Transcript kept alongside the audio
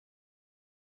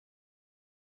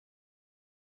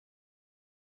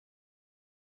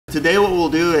Today what we'll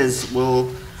do is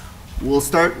we'll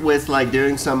start with like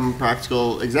doing some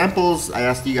practical examples. I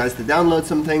asked you guys to download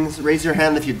some things. Raise your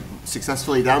hand if you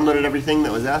successfully downloaded everything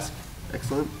that was asked.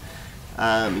 Excellent.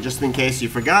 Just in case you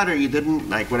forgot or you didn't,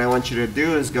 like what I want you to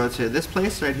do is go to this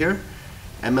place right here,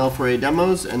 ML4A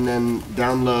demos, and then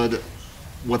download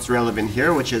what's relevant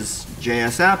here, which is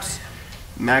JS apps,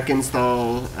 Mac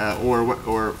install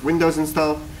or Windows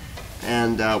install,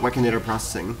 and Wacanator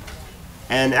processing.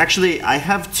 And actually, I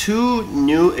have two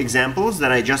new examples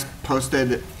that I just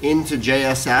posted into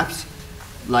JS apps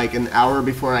like an hour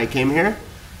before I came here.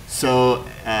 So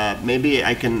maybe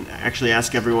I can actually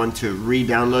ask everyone to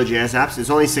re-download JS apps. It's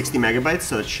only 60 megabytes,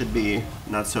 so it should be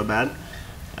not so bad.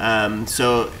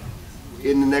 So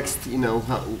in the next, you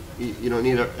don't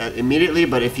need it immediately,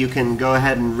 but if you can go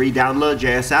ahead and re-download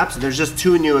JS apps, there's just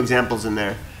two new examples in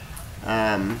there.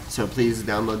 So please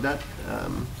download that.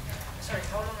 Sorry,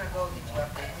 how long ago did you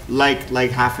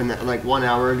update? Like 1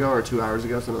 hour ago or 2 hours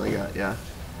ago, something like that.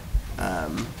 Yeah.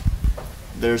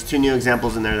 There's two new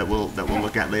examples in there that we'll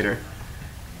look at later.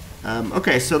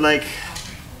 Okay, so like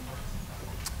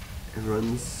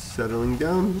everyone's settling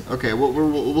down. Okay, what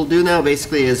we'll do now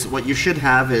basically is what you should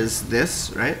have is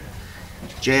this, right?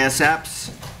 JS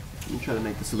apps. Let me try to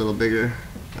make this a little bigger.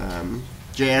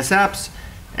 JS apps,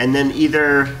 and then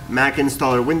either Mac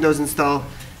install or Windows install.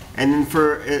 And then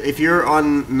for if you're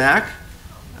on Mac,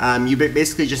 you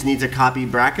basically just need to copy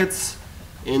brackets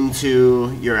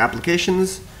into your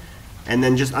applications, and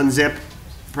then just unzip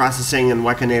processing and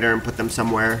Wacanator and put them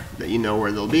somewhere that you know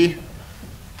where they'll be.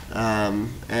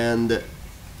 And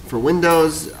for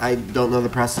Windows, I don't know the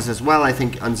process as well. I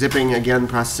think unzipping again,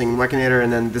 processing Wacanator,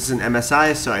 and then this is an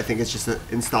MSI, so I think it's just an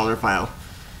installer file.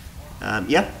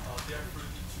 Yeah.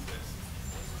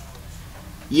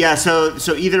 Yeah, so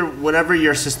either whatever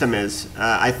your system is.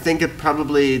 I think it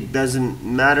probably doesn't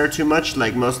matter too much,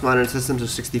 like most modern systems are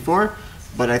 64,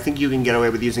 but I think you can get away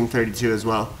with using 32 as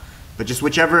well. But just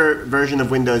whichever version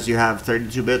of Windows you have,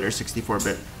 32-bit or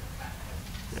 64-bit.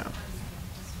 Yeah.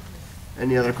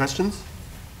 Any other questions?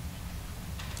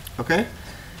 Okay.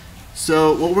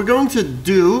 So what we're going to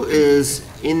do is,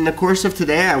 in the course of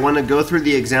today, I want to go through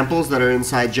the examples that are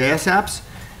inside JS apps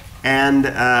and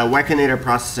Wacanator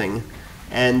processing.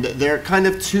 And there are kind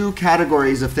of two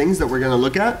categories of things that we're going to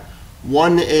look at.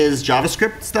 One is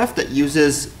JavaScript stuff that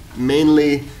uses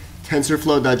mainly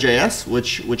Tensorflow.js,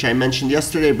 which I mentioned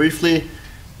yesterday briefly.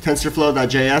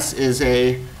 Tensorflow.js is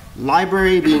a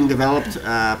library being developed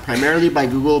primarily by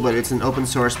Google, but it's an open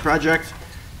source project,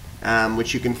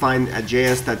 which you can find at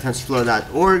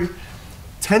js.tensorflow.org.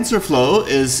 TensorFlow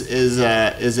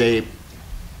is a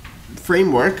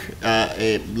framework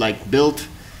built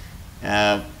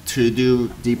to do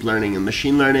deep learning and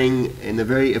machine learning in a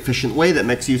very efficient way that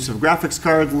makes use of graphics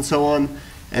cards and so on,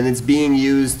 and it's being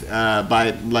used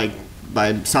by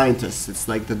scientists. It's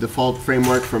like the default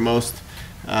framework for most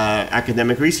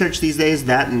academic research these days.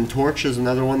 That and Torch is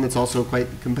another one that's also quite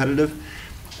competitive.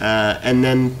 And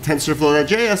then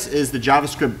TensorFlow.js is the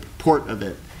JavaScript port of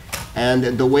it.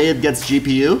 And the way it gets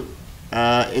GPU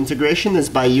integration is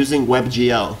by using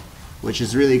WebGL, which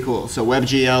is really cool. So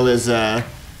WebGL is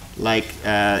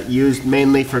used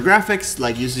mainly for graphics,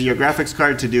 like uses your graphics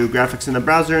card to do graphics in the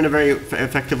browser in a very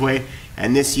effective way,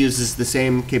 and this uses the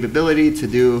same capability to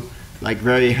do like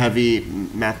very heavy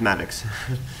mathematics.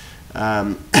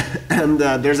 And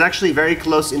there's actually very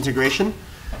close integration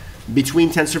between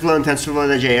TensorFlow and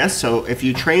TensorFlow.js. So if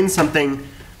you train something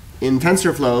in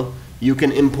TensorFlow, you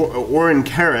can import, or in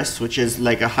Keras, which is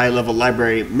like a high-level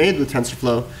library made with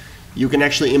TensorFlow, you can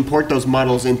actually import those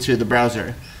models into the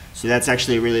browser. So that's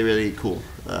actually really, really cool.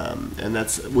 And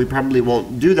we probably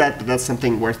won't do that, but that's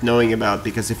something worth knowing about,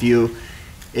 because if you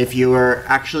are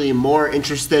actually more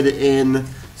interested in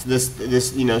this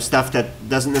stuff that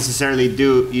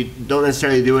you don't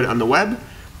necessarily do it on the web,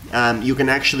 you can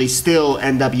actually still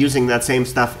end up using that same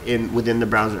stuff within the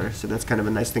browser. So that's kind of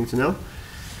a nice thing to know.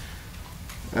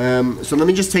 So let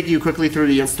me just take you quickly through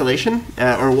the installation.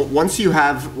 Once you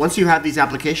have these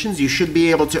applications, you should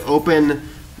be able to open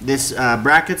this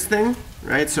brackets thing,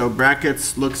 right? So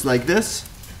brackets looks like this.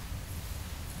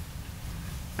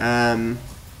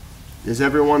 Does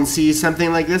everyone see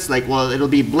something like this? Well, it'll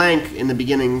be blank in the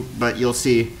beginning, but you'll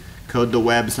see code the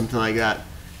web, something like that.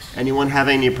 Anyone have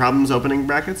any problems opening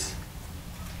brackets?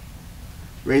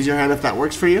 Raise your hand if that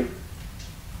works for you.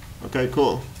 Okay,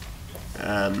 cool.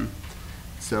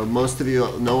 So most of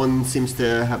you, no one seems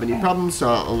to have any problems, so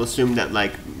I'll assume that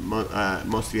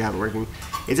most of you have it working.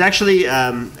 It's actually,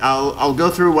 I'll go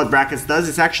through what brackets does.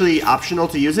 It's actually optional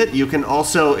to use it. You can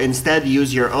also instead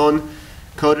use your own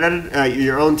code editor,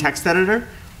 your own text editor,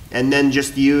 and then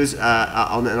just use, and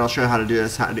I'll show you how to do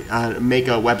this, how to make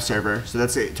a web server. So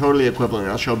that's totally equivalent.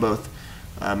 I'll show both.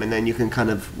 And then you can kind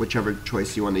of, whichever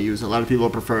choice you want to use. A lot of people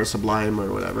prefer Sublime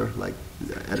or whatever, like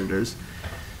editors.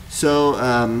 So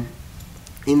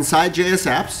inside JS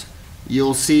Apps,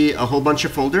 you'll see a whole bunch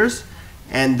of folders.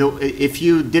 And if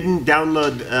you didn't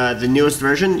download the newest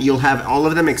version, you'll have all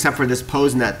of them except for this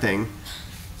PoseNet thing.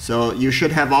 So you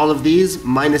should have all of these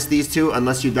minus these two,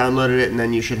 unless you downloaded it, and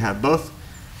then you should have both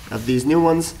of these new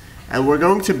ones. And we're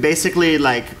going to basically,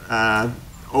 like,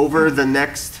 over the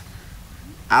next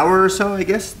hour or so, I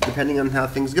guess, depending on how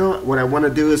things go, what I want to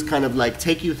do is kind of like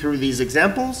take you through these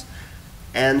examples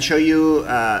and show you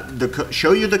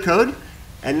the code,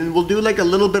 and then we'll do like a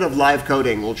little bit of live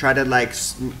coding. We'll try to like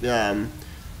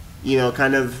you know,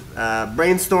 kind of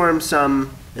brainstorm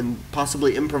some and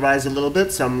possibly improvise a little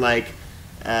bit, some like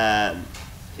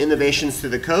innovations to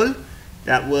the code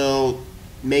that will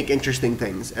make interesting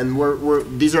things. And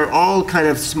these are all kind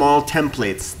of small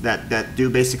templates that do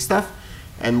basic stuff,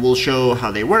 and we'll show how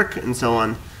they work and so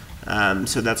on.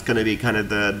 So that's going to be kind of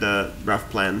the rough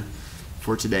plan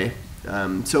for today.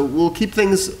 So we'll keep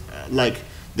things like,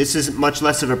 this is much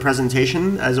less of a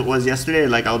presentation as it was yesterday.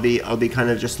 Like I'll be kind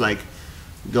of just like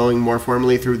going more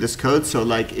formally through this code. So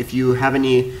like if you have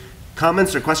any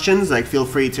comments or questions, like feel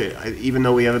free to, even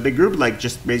though we have a big group, like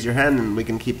just raise your hand and we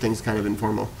can keep things kind of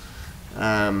informal.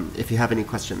 If you have any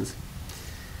questions.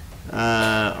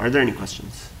 Are there any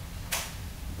questions?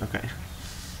 Okay.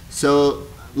 So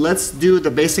let's do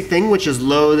the basic thing, which is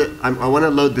load. I want to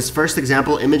load this first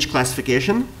example, image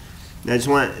classification. And I just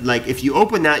want, like, if you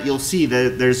open that, you'll see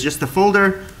that there's just a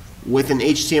folder with an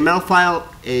HTML file,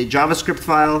 a JavaScript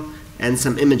file, and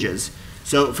some images.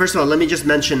 So first of all, let me just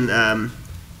mention,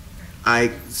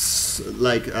 I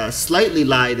slightly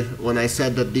lied when I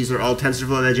said that these are all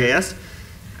Tensorflow.js.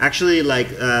 Actually, like,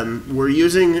 we're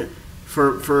using,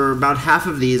 for about half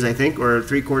of these, I think, or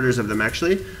 3/4 of them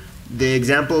actually, the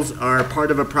examples are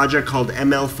part of a project called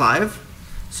ml5.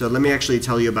 So let me actually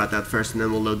tell you about that first, and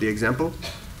then we'll load the example.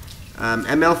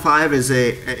 ml5 is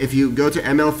if you go to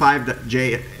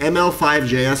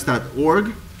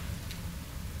ml5js.org,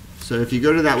 so if you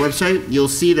go to that website, you'll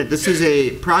see that this is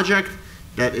a project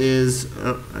that is,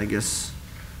 I guess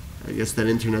that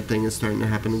internet thing is starting to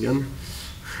happen again.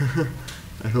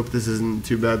 I hope this isn't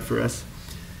too bad for us.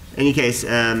 In any case,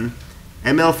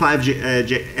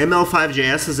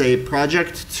 ml5js is a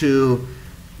project to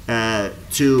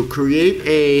create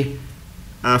a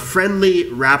friendly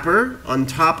wrapper on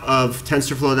top of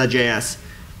Tensorflow.js.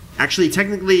 Actually,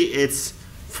 technically, it's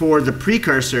for the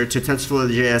precursor to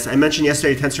Tensorflow.js. I mentioned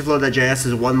yesterday Tensorflow.js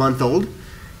is 1 month old.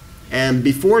 And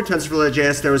before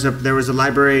Tensorflow.js, there was a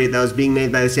library that was being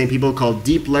made by the same people called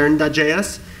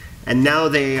deeplearn.js. And now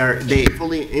they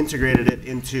fully integrated it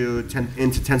into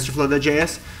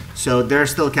Tensorflow.js. So they're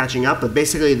still catching up. But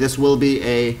basically, this will be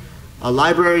a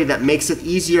library that makes it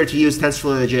easier to use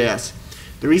Tensorflow.js.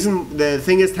 The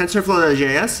thing is,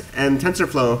 Tensorflow.js and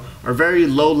TensorFlow are very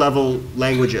low-level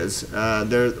languages.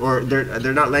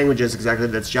 They're not languages exactly,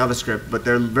 that's JavaScript, but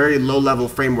they're very low-level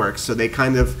frameworks. So they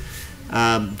kind of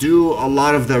do a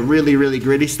lot of the really, really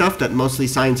gritty stuff that mostly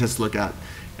scientists look at.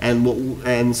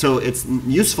 And so it's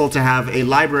useful to have a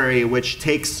library which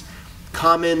takes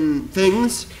common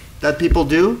things that people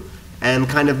do and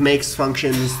kind of makes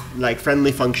functions, like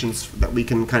friendly functions, that we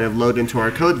can kind of load into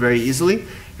our code very easily.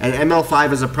 And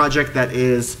ml5 is a project that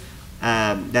is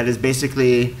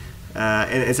basically,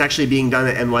 and it's actually being done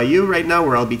at NYU right now,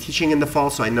 where I'll be teaching in the fall.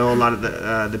 So I know a lot of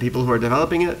the people who are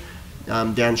developing it,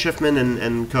 Dan Schiffman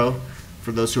and co,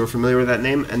 for those who are familiar with that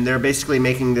name. And they're basically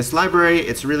making this library.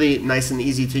 It's really nice and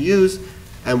easy to use.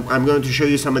 And I'm going to show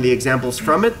you some of the examples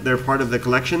from it. They're part of the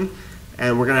collection.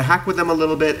 And we're going to hack with them a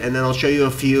little bit. And then I'll show you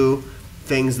a few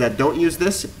things that don't use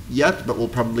this yet, but will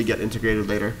probably get integrated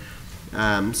later.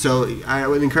 So I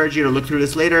would encourage you to look through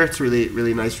this later. It's a really,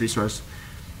 really nice resource.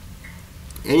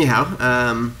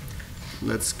 Anyhow,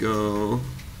 let's go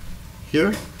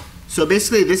here. So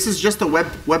basically, this is just a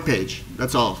web page.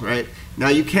 That's all, right? Now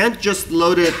you can't just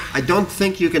load it. I don't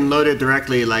think you can load it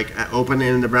directly, like open it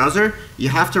in the browser. You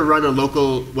have to run a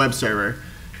local web server.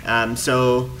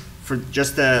 So for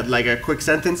just like a quick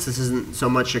sentence, this isn't so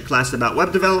much a class about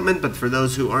web development, but for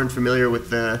those who aren't familiar with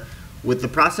the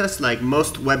process, like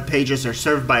most web pages are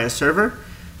served by a server.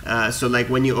 So like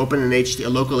when you open a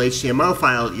local HTML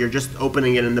file, you're just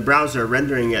opening it in the browser,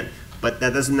 rendering it, but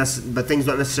but things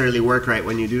don't necessarily work right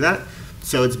when you do that.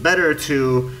 So it's better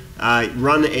to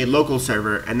run a local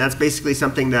server, and that's basically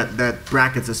something that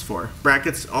Brackets is for.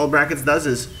 All Brackets does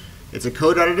is, it's a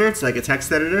code editor, it's like a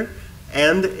text editor,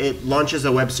 and it launches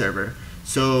a web server.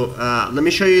 So let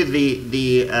me show you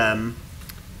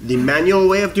the manual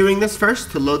way of doing this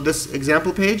first to load this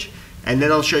example page, and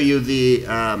then I'll show you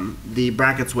the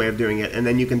brackets way of doing it, and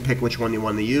then you can pick which one you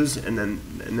want to use, and then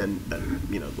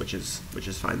you know, which is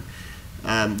fine.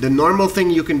 The normal thing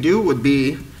you can do would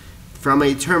be from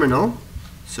a terminal.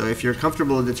 So if you're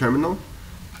comfortable with the terminal,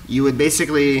 you would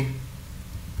basically,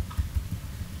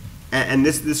 and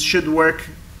this should work.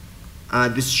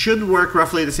 This should work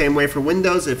roughly the same way for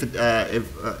Windows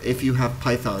if you have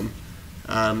Python.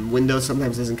 Windows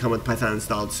sometimes doesn't come with Python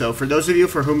installed. So for those of you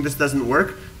for whom this doesn't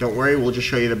work, don't worry, we'll just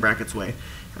show you the brackets way.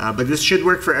 But this should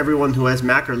work for everyone who has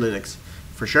Mac or Linux,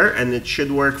 for sure, and it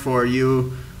should work for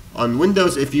you on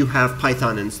Windows if you have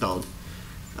Python installed.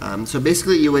 So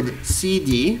basically you would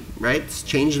cd, right,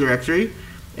 change directory,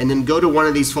 and then go to one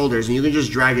of these folders, and you can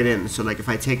just drag it in. So like if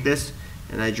I take this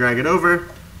and I drag it over,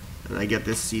 and I get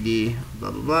this cd,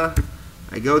 blah, blah, blah,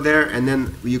 I go there, and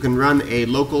then you can run a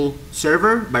local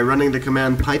server by running the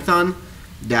command python-m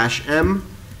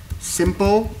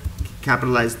simple,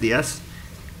 capitalize the S,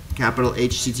 capital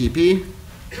HTTP,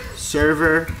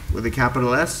 server with a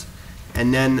capital S,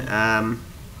 and then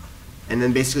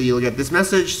basically you'll get this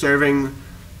message serving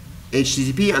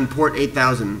HTTP on port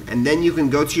 8000, and then you can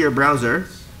go to your browser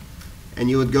and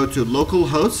you would go to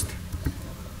localhost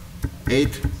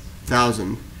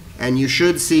 8000, and you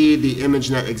should see the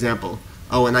ImageNet example.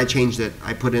 Oh, and I changed it.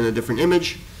 I put in a different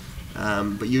image,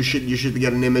 but you should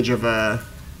get an image of a,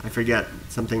 I forget,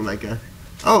 something like a,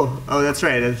 oh, that's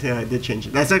right. Yeah, I did change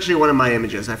it. That's actually one of my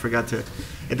images. I forgot to.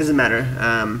 It doesn't matter.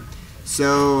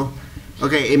 So,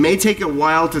 okay, it may take a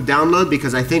while to download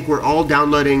because I think we're all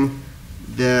downloading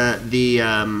the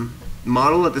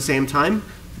model at the same time,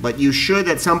 but you should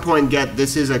at some point get,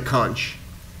 this is a conch.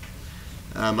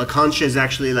 A conch is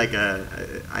actually like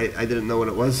I didn't know what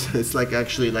it was. It's like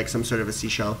actually like some sort of a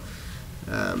seashell.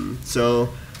 So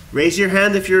raise your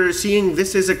hand if you're seeing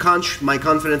this is a conch, my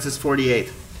confidence is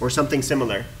 48, or something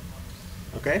similar.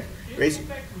 Okay? Raise.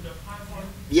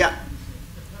 Yeah.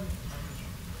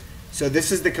 So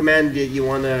this is the command that you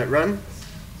want to run.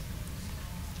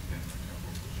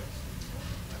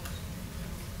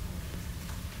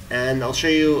 And I'll show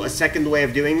you a second way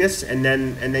of doing this, and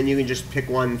then you can just pick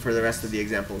one for the rest of the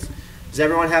examples. Does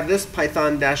everyone have this?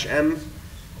 Python-m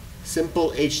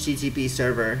simple HTTP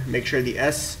server. Make sure the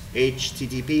S,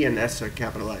 HTTP, and S are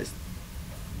capitalized.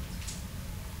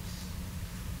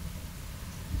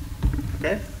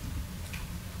 Okay.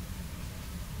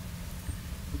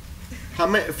 How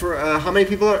many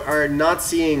people are not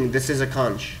seeing this is a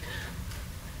conch?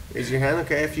 Raise your hand.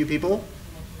 Okay, a few people.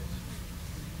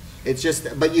 It's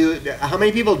just, but how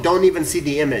many people don't even see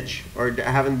the image or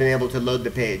haven't been able to load the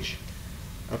page?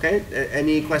 Okay,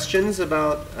 any questions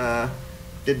about,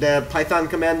 did the Python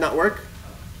command not work?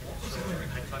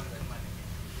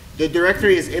 The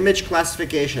directory is image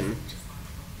classification.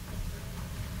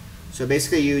 So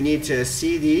basically you need to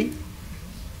cd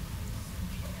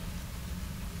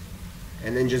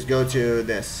and then just go to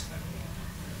this.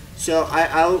 So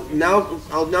I'll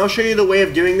now show you the way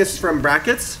of doing this from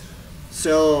brackets.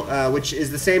 So, which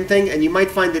is the same thing, and you might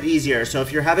find it easier. So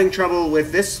if you're having trouble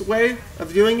with this way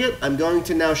of doing it, I'm going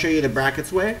to now show you the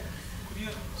brackets way.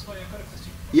 Sorry, I've got a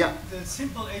question. Yeah. The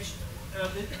simple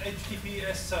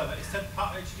HTTPS server,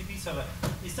 HTTP server,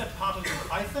 is that part of the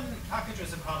Python package or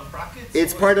is it part of brackets?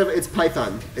 It's Python. It's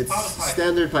part of Python.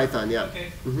 Standard Python, yeah. Okay.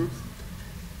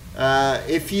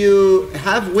 If you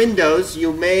have Windows,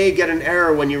 you may get an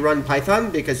error when you run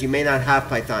Python because you may not have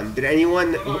Python. Did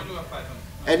anyone? No, I do have Python.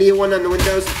 Anyone on the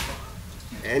Windows?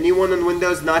 Anyone on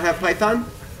Windows not have Python?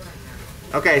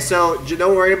 Okay, so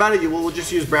don't worry about it. We'll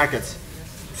just use brackets.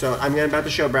 So I'm about to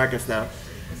show brackets now.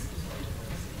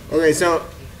 Okay, so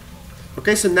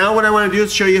now what I want to do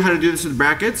is show you how to do this with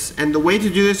brackets. And the way to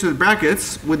do this with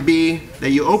brackets would be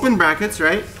that you open brackets,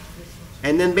 right?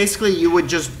 And then basically you would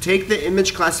just take the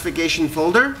image classification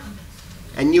folder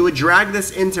and you would drag this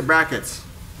into brackets.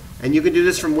 And you can do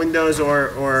this from Windows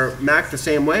or Mac the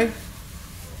same way.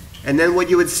 And then what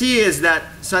you would see is that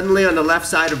suddenly on the left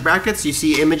side of brackets you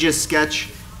see images, sketch,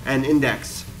 and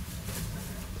index.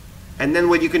 And then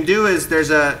what you can do is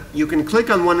you can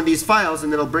click on one of these files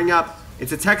and it'll bring up,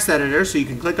 it's a text editor, so you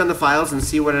can click on the files and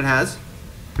see what it has.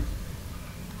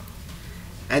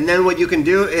 And then what you can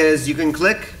do is you can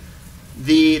click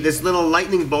this little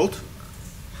lightning bolt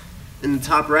in the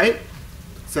top right. It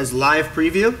says live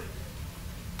preview.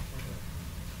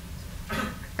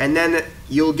 And then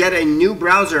you'll get a new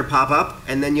browser pop up,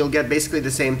 and then you'll get basically the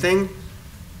same thing.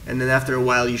 And then after a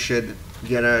while, you should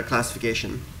get a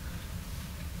classification.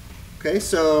 Okay,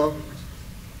 so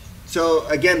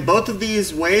again, both of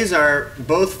these ways are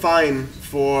both fine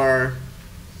for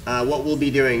what we'll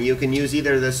be doing. You can use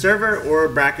either the server or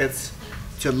brackets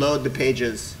to load the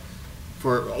pages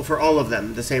for all of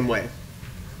them the same way.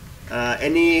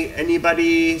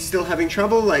 Anybody still having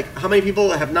trouble? Like, how many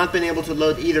people have not been able to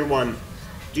load either one?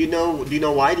 Do you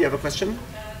know why? Do you have a question? No,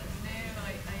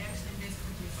 I actually missed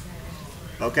what you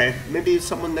said. Okay, maybe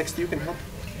someone next to you can help.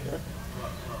 Yeah.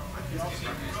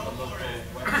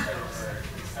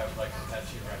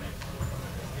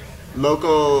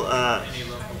 Local,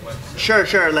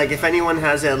 sure. Like if anyone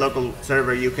has a local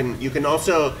server, you can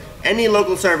also, any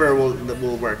local server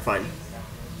will work fine.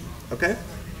 Okay.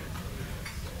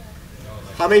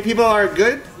 How many people are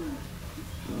good?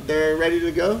 They're ready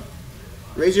to go?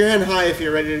 Raise your hand high if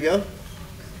you're ready to go.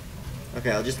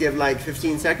 Okay, I'll just give like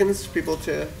 15 seconds for people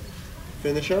to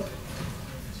finish up,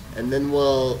 and then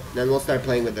we'll start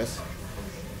playing with this.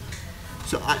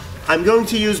 So I'm going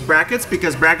to use brackets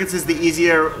because brackets is the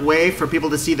easier way for people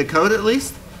to see the code at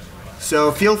least.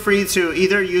 So feel free to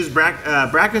either use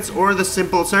brackets or the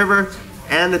simple server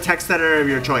and the text editor of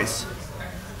your choice.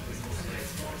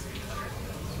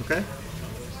 Okay.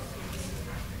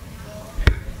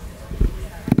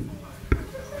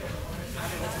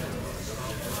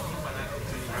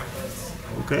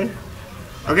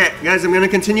 Okay, guys, I'm going to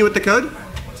continue with the code.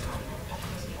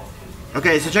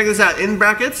 Okay, so check this out. In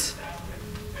brackets,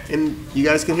 you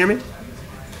guys can hear me?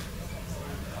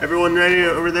 Everyone ready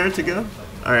over there to go?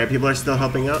 All right, people are still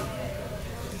helping out.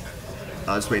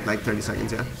 I'll just wait like 30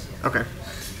 seconds, yeah? Okay.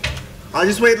 I'll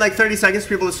just wait like 30 seconds for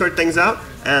people to sort things out,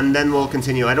 and then we'll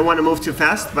continue. I don't want to move too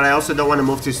fast, but I also don't want to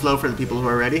move too slow for the people who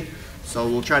are ready. So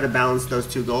we'll try to balance those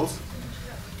two goals.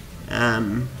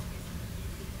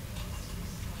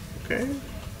 Okay.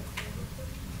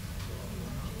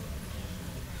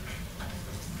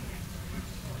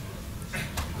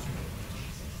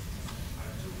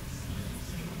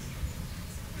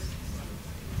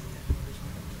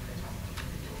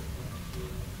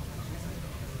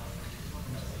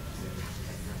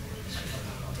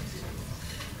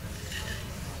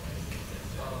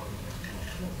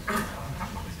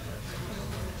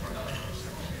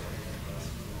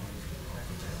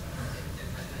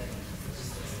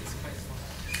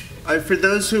 For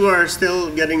those who are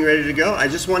still getting ready to go, I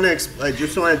just want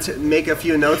to make a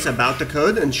few notes about the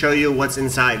code and show you what's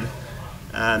inside,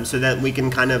 so that we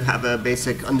can kind of have a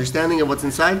basic understanding of what's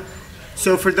inside.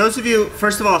 So for those of you,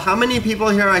 first of all, how many people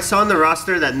here I saw on the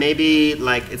roster that maybe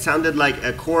like it sounded like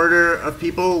a quarter of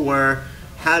people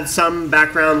had some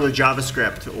background with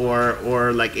JavaScript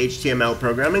or like HTML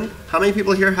programming? How many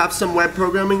people here have some web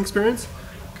programming experience?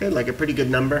 Okay, like a pretty good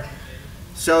number.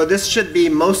 So this should be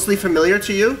mostly familiar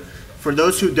to you. For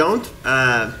those who don't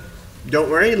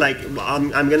worry. Like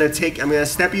I'm gonna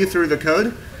step you through the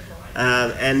code,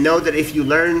 and know that if you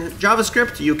learn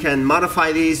JavaScript, you can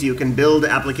modify these, you can build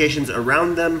applications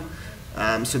around them.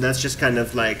 So that's just kind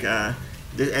of like, and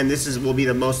this will be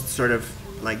the most sort of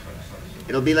like,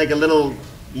 it'll be like a little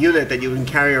unit that you can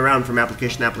carry around from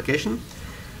application to application.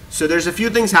 So there's a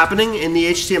few things happening in the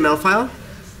HTML file.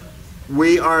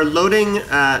 We are loading,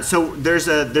 so there's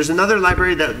another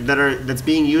library that's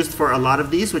being used for a lot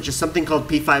of these, which is something called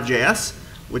P5.js,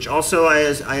 which also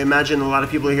I imagine a lot of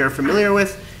people here are familiar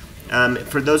with.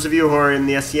 For those of you who are in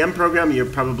the SCM program, you're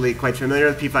probably quite familiar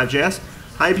with P5.js.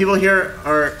 How many people here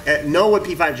know what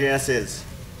P5.js is?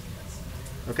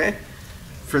 Okay.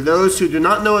 For those who do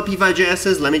not know what P5.js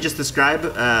is, let me just describe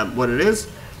what it is.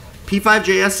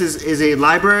 P5.js is a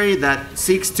library that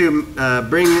seeks to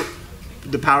bring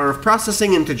the power of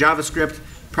processing into JavaScript.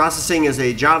 Processing is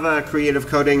a Java creative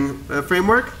coding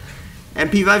framework, and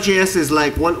P5.js is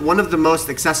like one of the most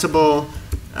accessible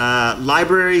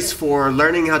libraries for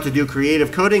learning how to do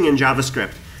creative coding in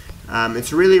JavaScript.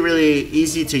 It's really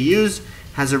easy to use,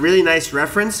 has a really nice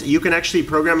reference. You can actually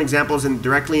program examples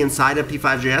directly inside of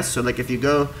P5.js. So like if you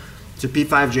go to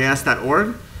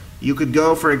p5js.org, you could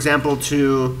go, for example,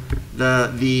 to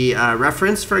the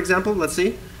reference, for example, let's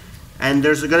see. And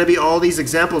there's going to be all these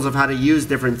examples of how to use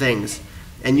different things.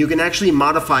 And you can actually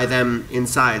modify them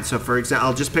inside. So for example,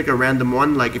 I'll just pick a random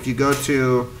one. Like if you go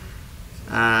to,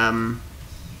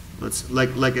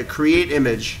 like a create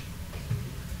image.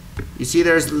 You see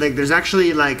there's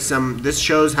actually like this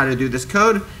shows how to do this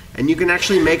code. And you can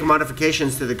actually make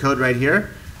modifications to the code right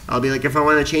here. I'll be like, if I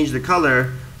want to change the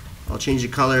color, I'll change the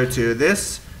color to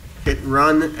this, hit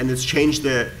run, and it's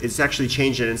actually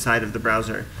changed it inside of the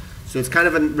browser. So it's kind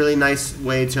of a really nice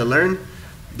way to learn.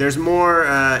 There's more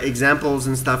examples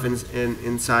and stuff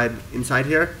inside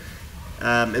here,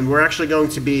 and we're actually going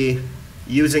to be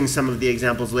using some of the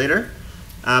examples later.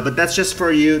 But that's just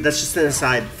for you. That's just an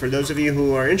aside. For those of you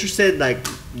who are interested, like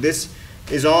this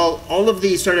is all of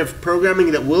the sort of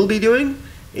programming that we'll be doing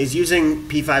is using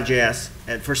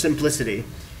P5.js for simplicity.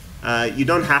 You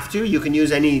don't have to. You can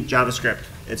use any JavaScript.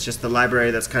 It's just the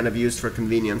library that's kind of used for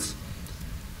convenience.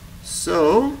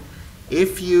 So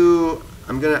if you,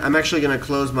 I'm actually gonna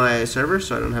close my server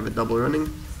so I don't have it double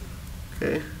running.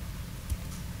 Okay.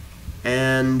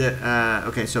 And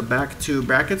okay, so back to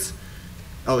brackets.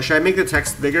 Oh, should I make the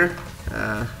text bigger?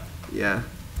 Yeah.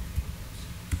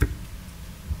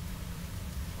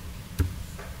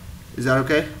 Is that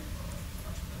okay?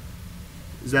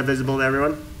 Is that visible to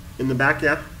everyone? In the back,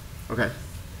 yeah? Okay.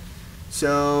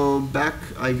 So back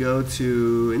I go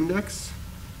to index,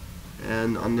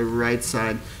 and on the right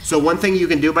side. So one thing you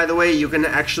can do, by the way, you can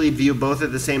actually view both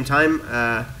at the same time.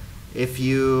 If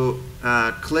you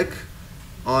click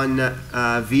on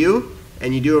view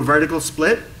and you do a vertical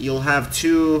split, you'll have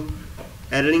two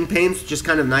editing panes, which is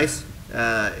kind of nice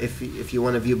if you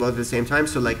want to view both at the same time.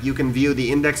 So like you can view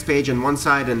the index page on one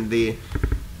side and the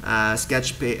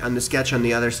sketch on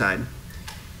the other side.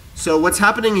 So what's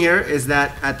happening here is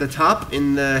that at the top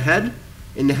in the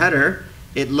header,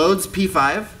 it loads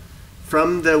P5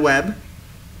 from the web.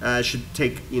 It should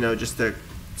take just a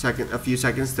few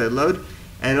seconds to load,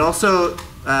 and it also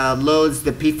loads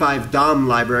the P5 DOM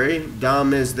library.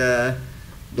 DOM is the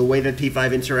way that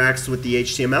P5 interacts with the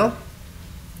HTML,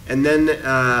 and then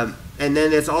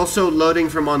it's also loading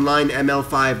from online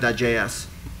ml5.js,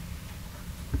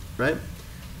 right?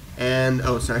 And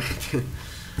oh, sorry.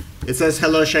 It says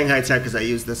hello Shanghai Tech because I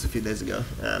used this a few days ago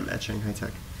at Shanghai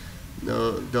Tech.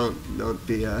 No, don't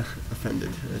be offended.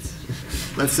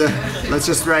 Let's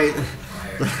just write.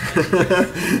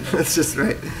 Let's just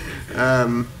write.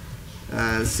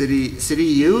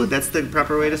 CityU. That's the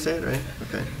proper way to say it, right?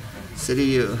 Okay.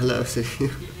 CityU. Hello, CityU.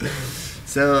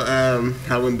 So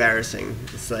how embarrassing!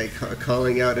 It's like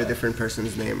calling out a different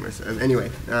person's name or something. Anyway.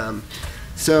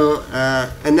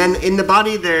 And then in the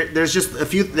body there's just a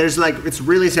few, it's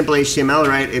really simple HTML,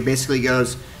 right? It basically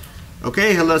goes,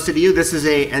 okay, hello CityU, this is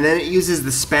and then it uses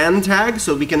the span tag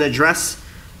so we can address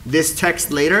this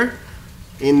text later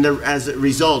as a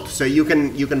result. So you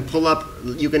can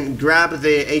grab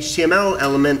the HTML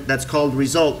element that's called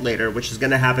result later, which is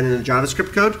going to happen in the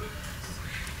JavaScript code.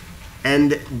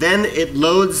 And then it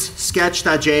loads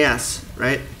sketch.js,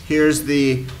 right? Here's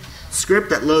the script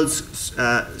that loads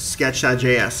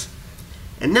sketch.js.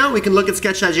 And now we can look at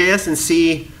sketch.js and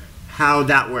see how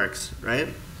that works, right?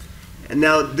 And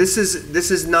now this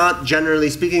is not generally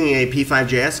speaking a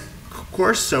P5.js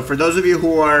course. So for those of you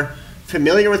who are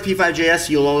familiar with P5.js,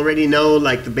 you'll already know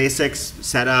like the basics,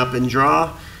 setup and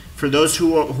draw. For those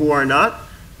who are not,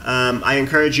 I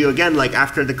encourage you again, like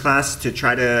after the class, to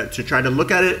try to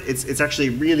look at it. It's actually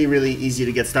really, really easy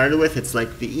to get started with. It's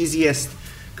like the easiest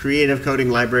creative coding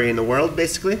library in the world,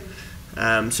 basically.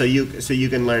 So you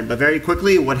can learn. But very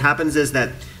quickly, what happens is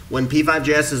that when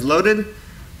P5.js is loaded,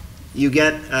 you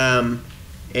get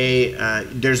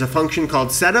there's a function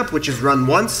called setup, which is run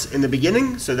once in the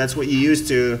beginning. So that's what you use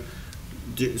to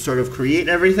sort of create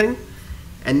everything.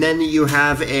 And then you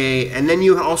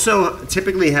also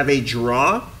typically have a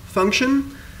draw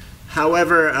function.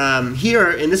 However,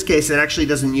 here in this case, it actually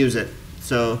doesn't use it.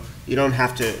 So you don't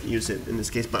have to use it in this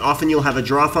case, but often you'll have a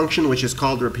draw function which is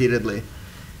called repeatedly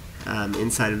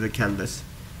inside of the canvas.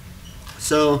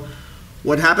 So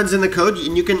what happens in the code,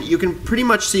 and you can pretty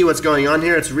much see what's going on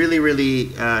here. It's really,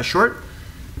 really short.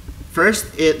 First,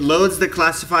 it loads the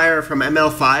classifier from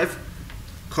ml5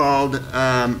 called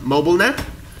MobileNet,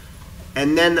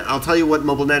 and then I'll tell you what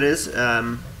MobileNet is.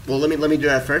 Well, let me do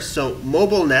that first. So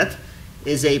MobileNet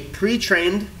is a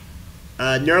pre-trained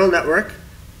neural network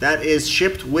that is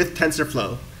shipped with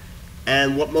TensorFlow.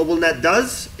 And what MobileNet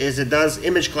does is it does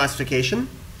image classification.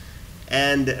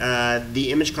 And the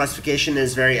image classification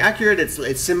is very accurate.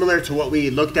 It's similar to what we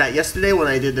looked at yesterday when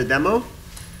I did the demo.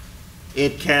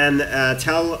 It can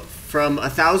tell from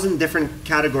 1,000 different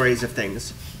categories of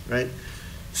things, right?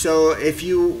 So if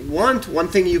you want, one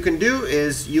thing you can do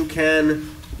is you can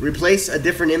replace a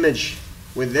different image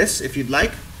with this if you'd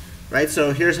like, right?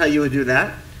 So here's how you would do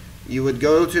that. You would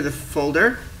go to the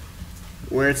folder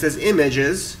where it says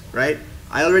images, right?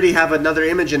 I already have another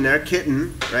image in there,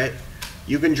 kitten, right?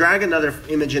 You can drag another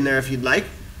image in there if you'd like,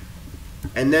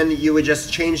 and then you would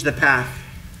just change the path.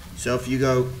 So if you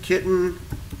go kitten.jpg,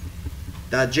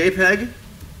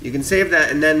 you can save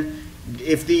that, and then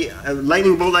if the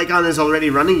lightning bolt icon is already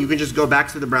running, you can just go back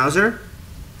to the browser.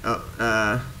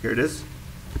 Oh, here it is.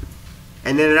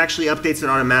 And then it actually updates it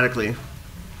automatically.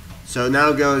 So now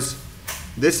it goes,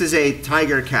 this is a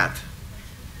tiger cat.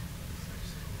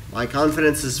 My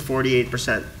confidence is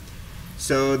 48%.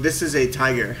 So this is a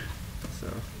tiger. So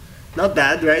not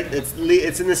bad, right?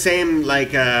 It's in the same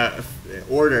like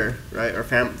order, right, or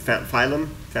phylum,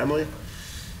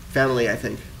 family, I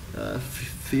think,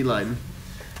 feline.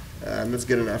 That's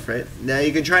good enough, right? Now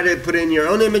you can try to put in your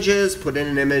own images, put in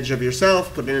an image of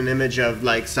yourself, put in an image of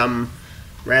like some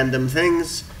random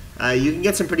things. You can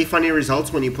get some pretty funny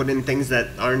results when you put in things that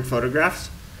aren't photographs.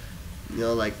 You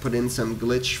know, like put in some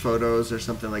glitch photos or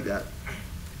something like that.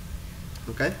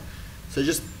 Okay, so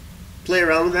just play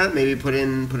around with that. Maybe put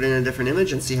in a different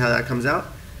image and see how that comes out.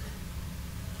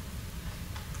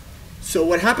 So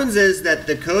what happens is that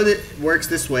the code works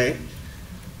this way.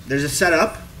 There's a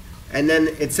setup, and then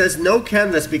it says no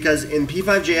canvas because in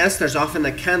P5.js there's often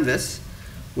a canvas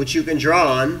which you can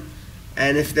draw on,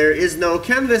 and if there is no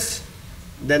canvas,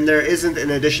 then there isn't an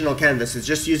additional canvas. It's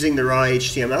just using the raw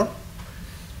HTML.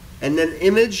 And then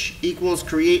image equals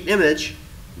create image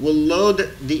will load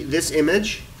this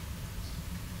image,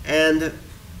 and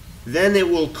then it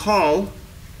will call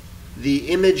the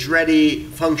image ready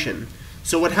function.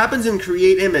 So what happens in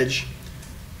create image,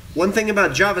 one thing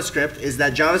about JavaScript is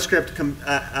that JavaScript,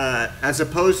 as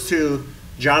opposed to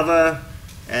Java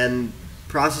and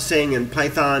processing and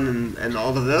Python and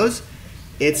all of those,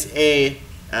 it's a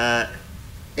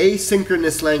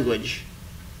asynchronous language.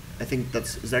 I think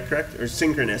is that correct? Or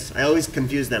synchronous? I always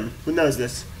confuse them. Who knows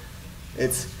this?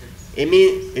 It's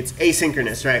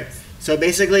asynchronous, right? So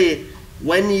basically,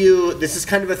 this is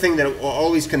kind of a thing that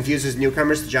always confuses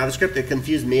newcomers to JavaScript. It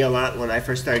confused me a lot when I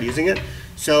first started using it.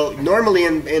 So normally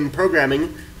in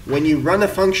programming, when you run a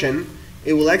function,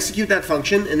 it will execute that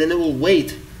function and then it will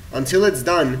wait until it's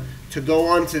done to go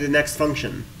on to the next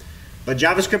function. But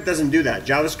JavaScript doesn't do that.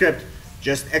 JavaScript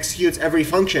just executes every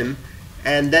function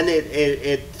and then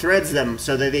it threads them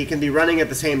so that they can be running at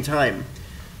the same time.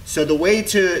 So the way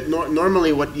to,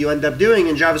 normally what you end up doing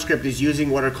in JavaScript is using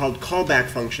what are called callback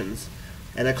functions.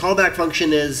 And a callback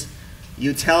function is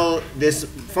you tell this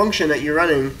function that you're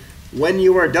running, when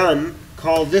you are done,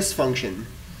 call this function.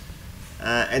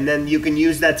 And then you can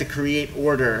use that to create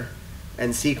order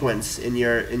and sequence in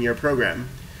your program.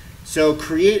 So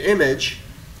create image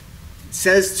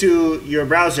says to your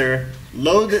browser,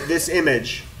 load this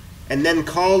image, and then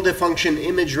call the function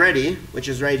image ready, which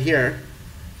is right here,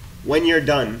 when you're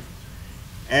done.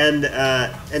 And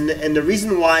the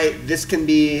reason why this can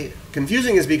be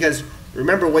confusing is because,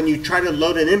 remember, when you try to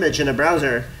load an image in a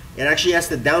browser, it actually has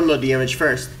to download the image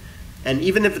first. And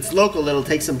even if it's local, it'll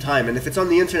take some time. And if it's on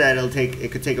the internet,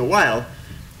 it could take a while.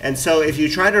 And so if you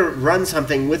try to run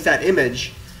something with that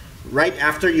image right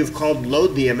after you've called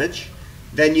load the image,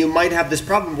 then you might have this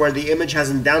problem where the image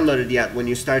hasn't downloaded yet when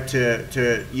you start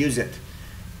to use it.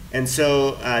 And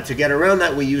so to get around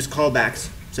that, we use callbacks.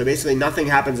 So basically nothing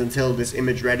happens until this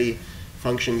image ready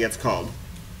function gets called.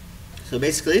 So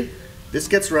basically this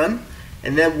gets run,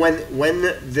 and then when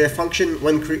the function,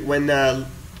 when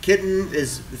kitten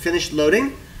is finished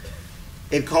loading,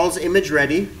 it calls image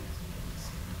ready.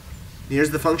 Here's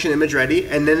the function image ready,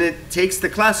 and then it takes the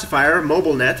classifier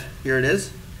MobileNet, here it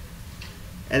is,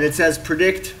 and it says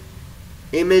predict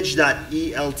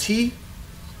image.elt,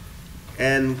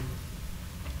 and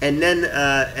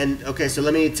then okay, so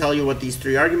let me tell you what these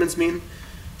three arguments mean.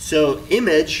 So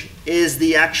image is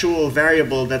the actual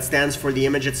variable that stands for the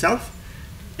image itself,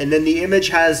 and then the image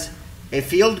has a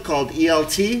field called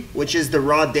ELT, which is the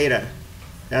raw data.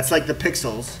 That's like the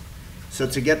pixels. So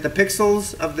to get the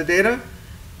pixels of the data,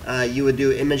 you would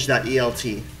do image.elt.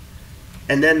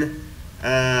 And then,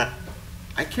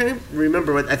 I can't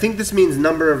remember what, I think this means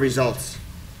number of results.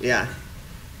 Yeah.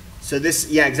 So this,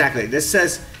 yeah, exactly. This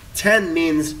says 10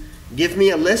 means give me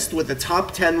a list with the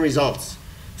top 10 results.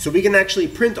 So we can actually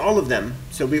print all of them.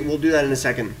 So we'll do that in a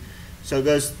second. So it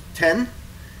goes 10,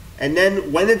 and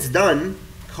then when it's done,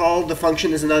 call the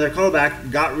function is another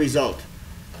callback, got result.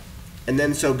 And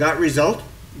then so got result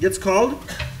gets called,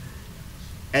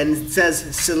 and it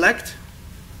says select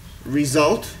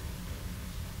result.html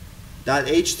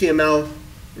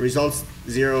results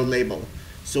 0 label.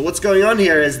 So what's going on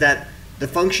here is that the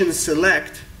function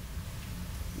select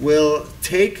will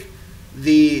take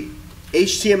the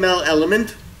HTML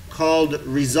element called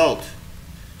result.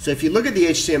 So if you look at the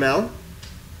HTML,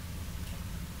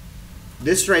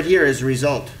 this right here is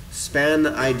result, span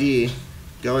ID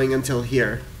going until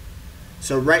here.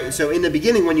 So in the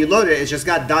beginning when you load it, it's just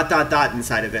got ...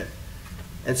 inside of it.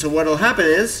 And so what will happen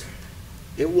is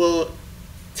it will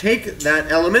take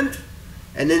that element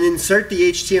and then insert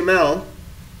the HTML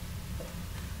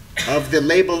of the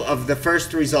label of the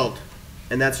first result.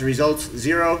 And that's results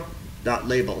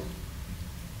 0.label.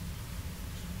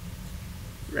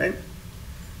 Right?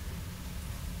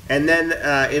 And then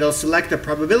it'll select the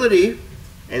probability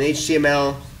and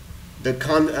HTML, the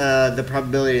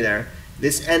probability there.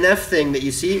 This NF thing that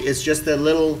you see is just a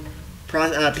little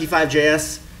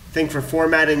P5.js thing for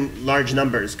formatting large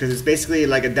numbers, because it's basically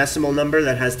like a decimal number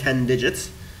that has 10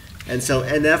 digits. And so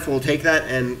NF will take that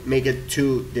and make it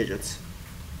 2 digits.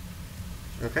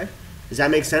 Okay? Does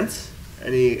that make sense?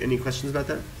 Any questions about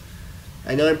that?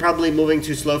 I know I'm probably moving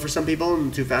too slow for some people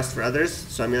and too fast for others,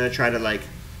 so I'm going to try to like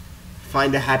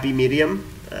find a happy medium.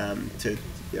 You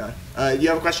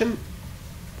have a question?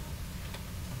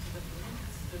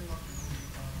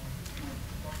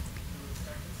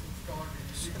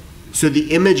 So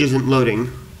the image isn't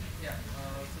loading. Yeah,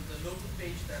 so the local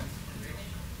page that's ready,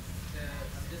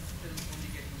 I'm just still only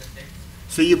getting the text.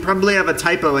 So you probably have a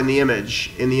typo in the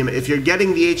image. If you're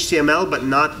getting the HTML but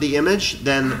not the image,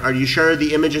 then are you sure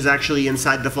the image is actually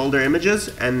inside the folder images?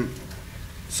 And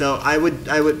so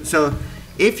so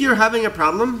if you're having a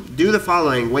problem, do the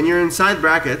following. When you're inside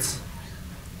brackets,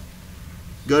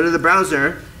 go to the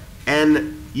browser,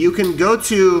 and you can go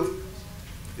to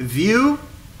View,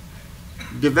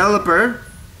 Developer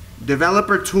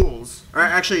Tools, or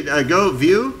actually go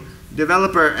View,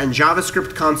 Developer, and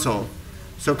JavaScript Console.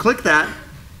 So click that,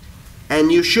 and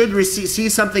you should see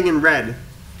something in red.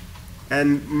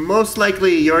 And most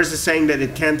likely yours is saying that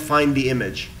it can't find the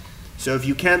image. So if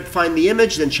you can't find the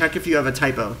image, then check if you have a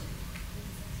typo.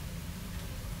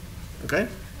 Okay?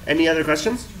 Any other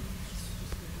questions?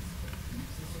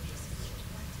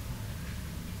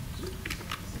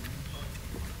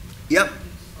 Yep. So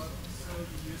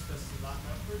you use the select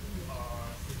method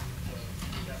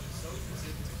in the episode? Is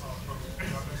it from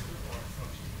JavaScript or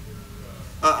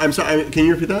from I'm sorry, can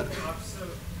you repeat that? so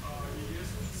you use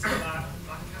select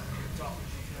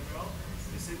 .html.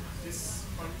 Is it this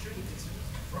function is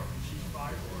from G5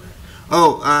 or?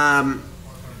 Oh,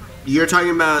 you're talking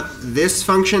about this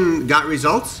function got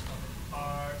results?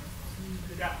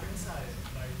 Yeah, inside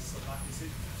like select. Is it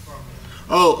from?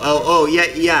 Oh,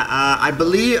 yeah. I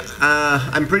believe,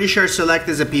 I'm pretty sure select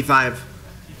is a P5.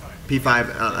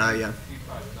 P5, yeah.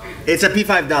 It's a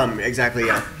P5 DOM, exactly,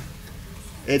 yeah.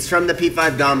 It's from the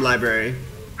P5 DOM library.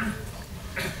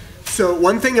 So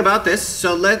one thing about this,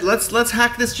 so let's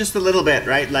hack this just a little bit,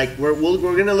 right? Like we're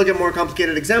gonna look at more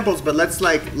complicated examples, but let's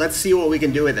see what we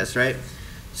can do with this, right?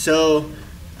 So,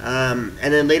 and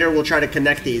then later we'll try to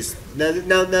connect these.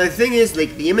 Now the thing is,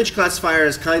 like the image classifier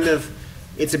is kind of,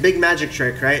 it's a big magic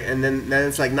trick, right? And then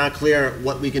it's like not clear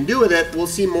what we can do with it. We'll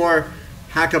see more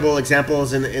hackable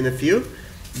examples in a few,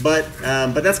 but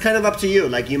that's kind of up to you.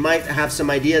 Like you might have some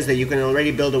ideas that you can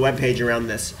already build a web page around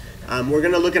this. We're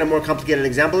going to look at a more complicated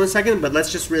example in a second, but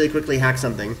let's just really quickly hack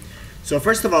something. So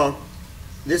first of all,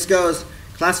 this goes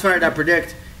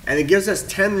classifier.predict, and it gives us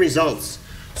 10 results.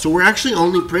 So we're actually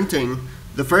only printing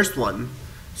the first one.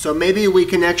 So maybe we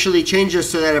can actually change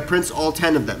this so that it prints all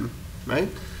 10 of them, right?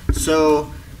 So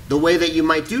the way that you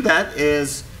might do that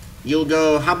is you'll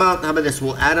go, how about this?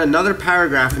 We'll add another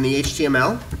paragraph in the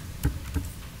HTML.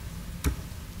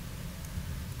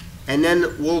 And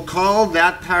then we'll call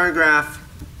that paragraph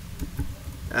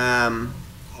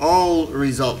all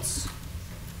results.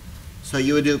 So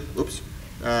you would do,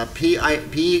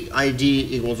 PID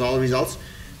equals all results.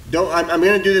 I'm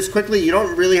going to do this quickly. You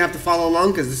don't really have to follow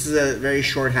along because this is a very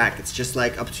short hack. It's just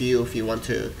like up to you if you want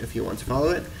to follow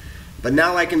it. But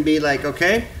now I can be like,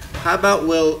 okay, how about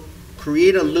we'll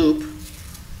create a loop,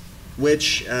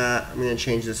 which I'm going to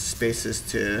change the spaces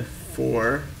to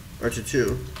 4 or to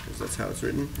 2 because that's how it's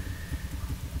written.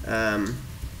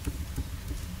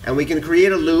 And we can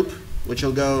create a loop which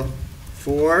will go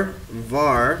for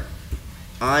var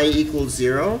I equals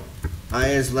 0, I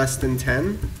is less than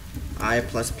 10, I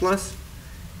plus plus,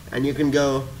 and you can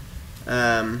go,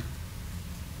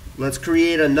 let's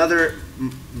create another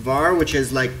var which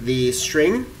is like the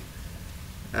string,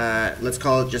 let's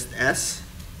call it just S,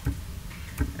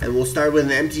 and we'll start with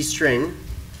an empty string,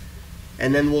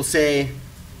 and then we'll say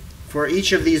for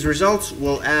each of these results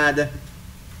we'll add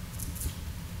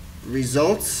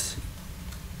results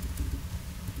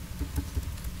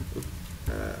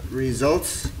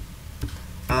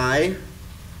I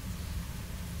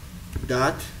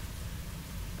dot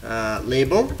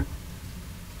label,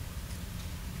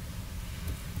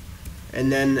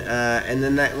 and then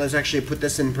let's actually put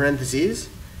this in parentheses.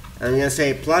 And I'm going to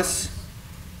say plus,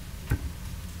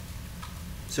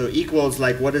 so equals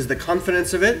like what is the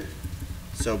confidence of it?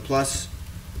 So plus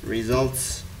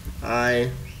results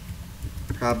I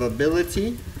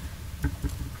probability.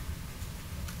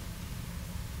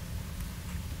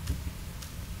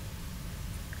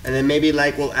 And then maybe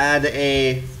like we'll add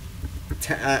a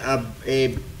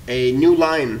new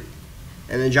line,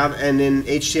 and in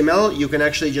HTML you can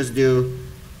actually just do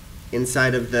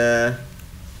inside of the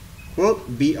quote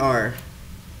BR.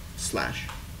 slash.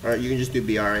 Or you can just do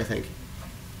BR, I think.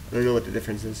 I don't know what the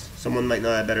difference is. Someone might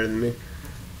know that better than me.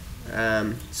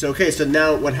 So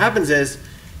now what happens is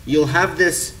you'll have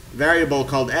this variable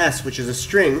called s, which is a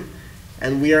string,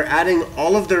 and we are adding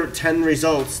all of the 10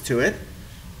 results to it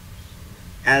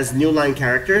as new line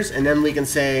characters, and then we can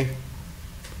say,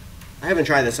 I haven't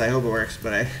tried this, so I hope it works,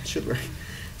 but it should work.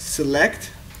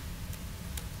 Select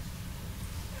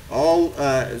all,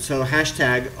 so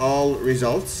hashtag all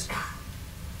results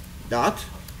dot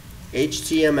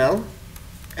HTML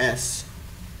s.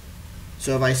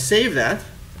 So if I save that,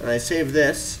 and I save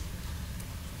this,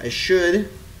 I should,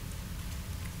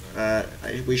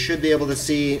 we should be able to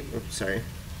see, oops, sorry.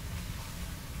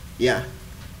 Yeah.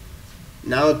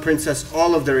 Now it prints us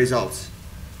all of the results.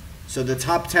 So the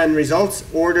top 10 results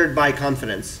ordered by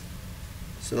confidence.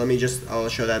 So let me just, I'll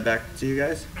show that back to you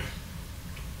guys.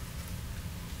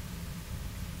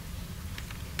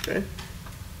 Okay.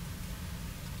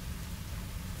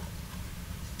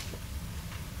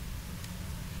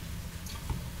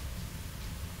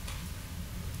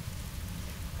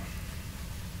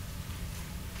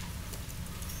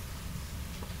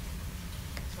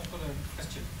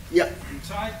 Question. Yeah.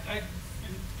 So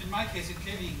in my case, it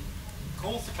clearly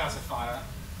calls the classifier,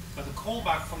 but the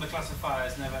callback from the classifier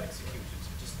is never executed.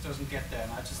 It just doesn't get there.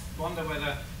 And I just wonder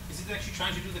whether, is it actually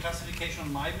trying to do the classification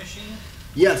on my machine?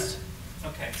 Yes.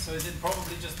 Okay, so is it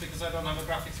probably just because I don't have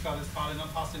a graphics card that's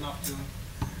fast enough to...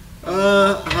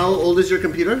 How old is your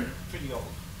computer? Pretty old.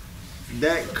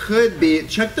 That could be,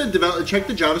 check the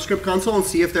JavaScript console and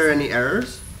see if there are any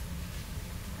errors.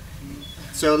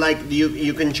 So like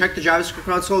you can check the JavaScript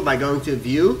console by going to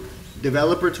View,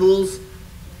 Developer Tools,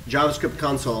 JavaScript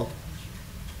console,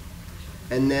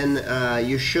 and then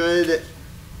you should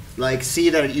like see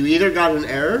that you either got an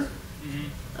error,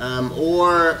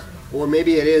 or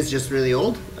maybe it is just really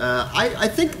old. I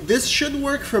think this should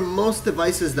work for most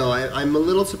devices though. I'm a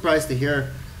little surprised to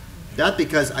hear that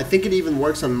because I think it even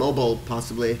works on mobile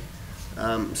possibly.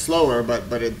 Slower,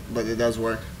 but it does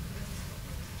work.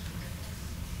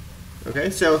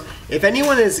 Okay, so if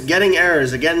anyone is getting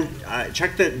errors, again,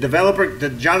 check the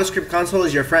JavaScript console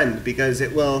is your friend because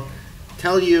it will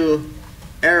tell you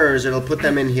errors, it'll put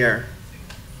them in here.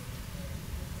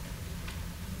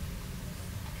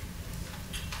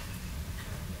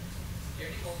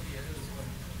 Getting all the errors,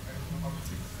 I don't know how to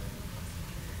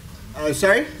fix it.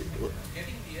 Sorry?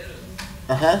 Getting the errors.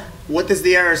 Uh-huh. What does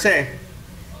the error say?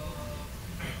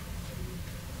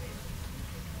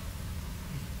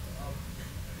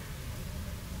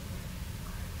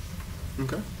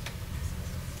 Okay.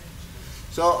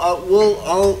 So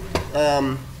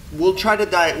we'll try to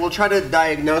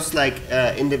diagnose like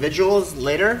individuals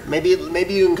later. Maybe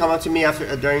you can come up to me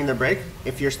after during the break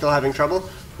if you're still having trouble.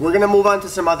 We're gonna move on to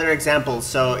some other examples.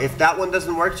 So if that one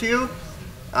doesn't work to you,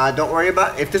 don't worry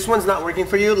about. If this one's not working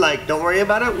for you, like don't worry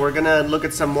about it. We're gonna look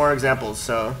at some more examples.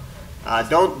 So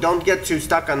don't get too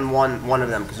stuck on one of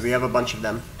them because we have a bunch of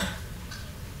them.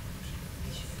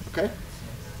 Okay.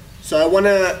 So I want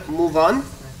to move on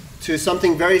to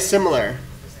something very similar.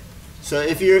 So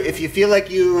if you feel like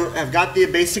you have got the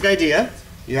basic idea,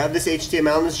 you have this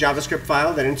HTML and this JavaScript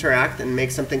file that interact and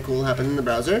make something cool happen in the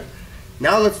browser.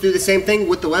 Now let's do the same thing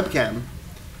with the webcam.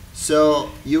 So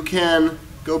you can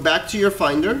go back to your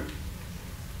Finder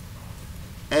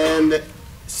and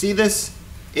see this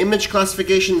image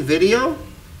classification video.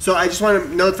 So I just want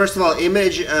to note first of all,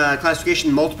 image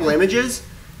classification multiple images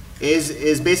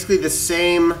is basically the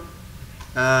same.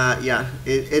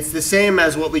 It's the same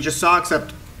as what we just saw,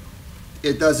 except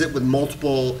it does it with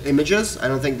multiple images. I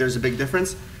don't think there's a big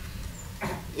difference.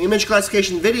 Image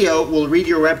classification video will read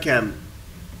your webcam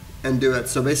and do it.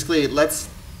 So basically, let's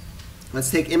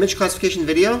take image classification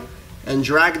video and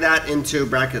drag that into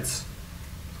brackets.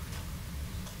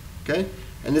 Okay,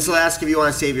 and this will ask if you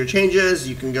want to save your changes.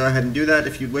 You can go ahead and do that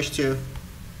if you wish to.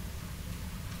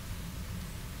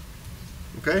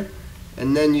 Okay,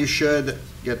 and then you should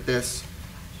get this.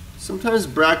 Sometimes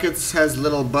brackets has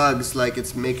little bugs, like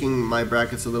it's making my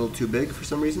brackets a little too big for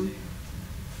some reason.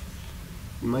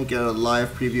 You might get a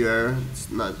live preview error.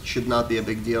 Should not be a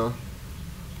big deal.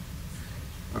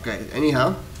 Okay,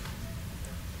 anyhow.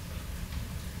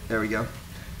 There we go.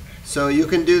 So you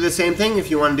can do the same thing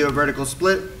if you want to do a vertical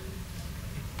split.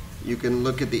 You can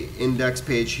look at the index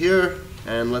page here,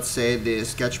 and let's say the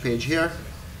sketch page here.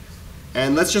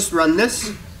 And let's just run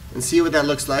this and see what that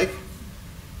looks like.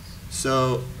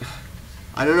 So,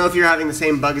 I don't know if you're having the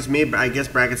same bug as me, but I guess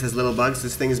brackets has little bugs.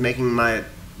 This thing is making my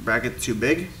bracket too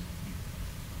big.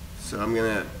 So I'm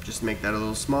gonna just make that a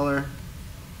little smaller.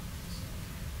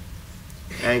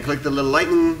 And click the little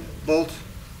lightning bolt.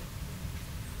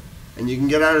 And you can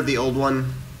get out of the old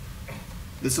one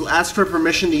This will ask for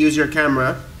permission to use your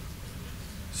camera.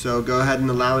 So go ahead and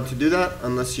allow it to do that,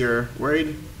 unless you're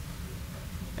worried.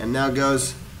 And now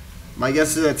goes, my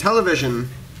guess is a television.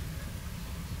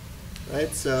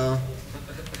 Right, so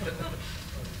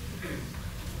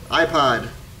iPod.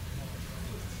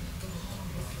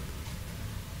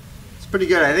 It's pretty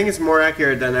good. I think it's more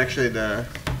accurate than actually the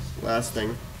last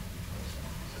thing.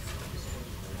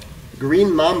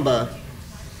 Green Mamba.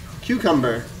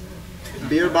 Cucumber.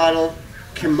 Beer bottle.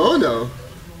 Kimono.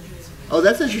 Oh,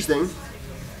 that's interesting.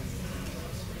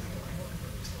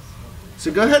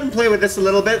 So go ahead and play with this a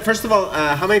little bit. First of all,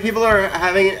 how many people are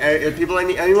having,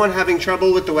 anyone having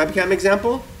trouble with the webcam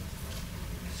example?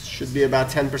 Should be about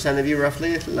 10% of you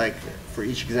roughly, like for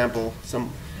each example.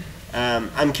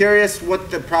 I'm curious what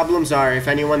the problems are, if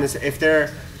anyone is,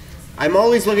 I'm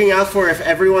always looking out for if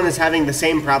everyone is having the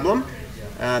same problem,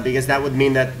 because that would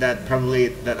mean that probably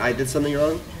that I did something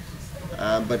wrong.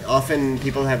 But often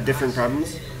people have different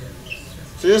problems.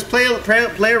 So just play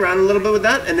around a little bit with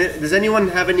that. And does anyone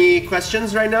have any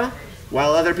questions right now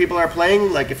while other people are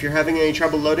playing? Like if you're having any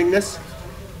trouble loading this?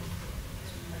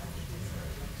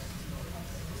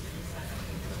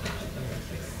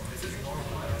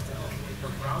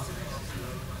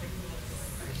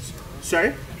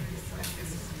 Sorry?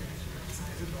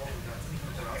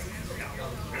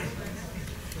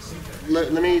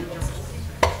 Let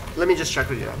me just check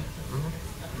with you.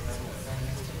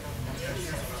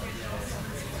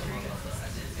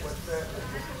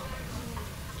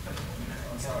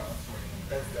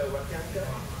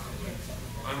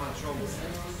 I'm not sure.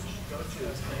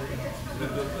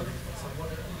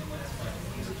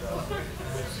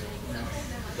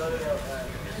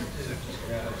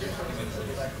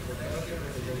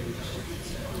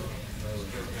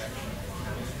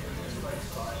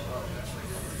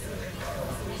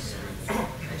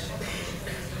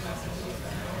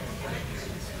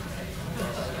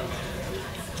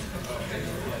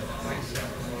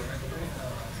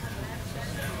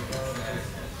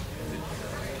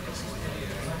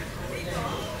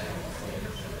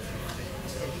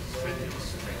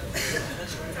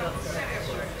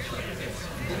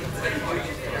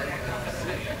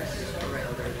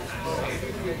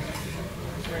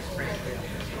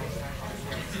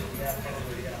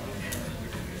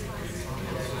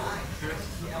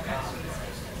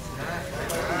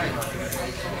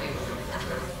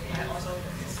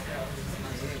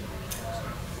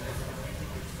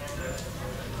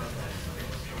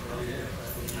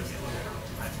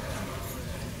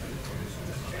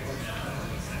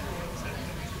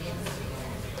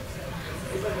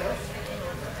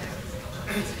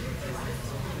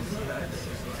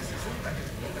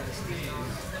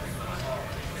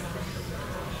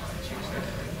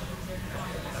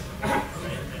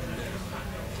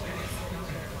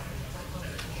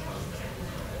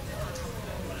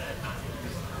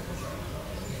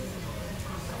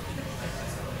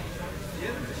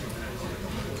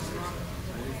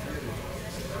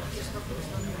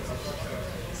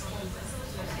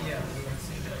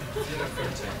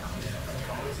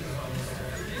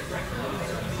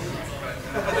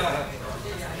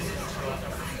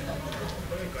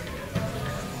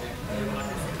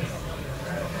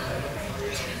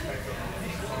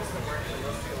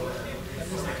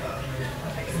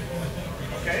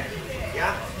 Okay.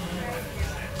 Yeah.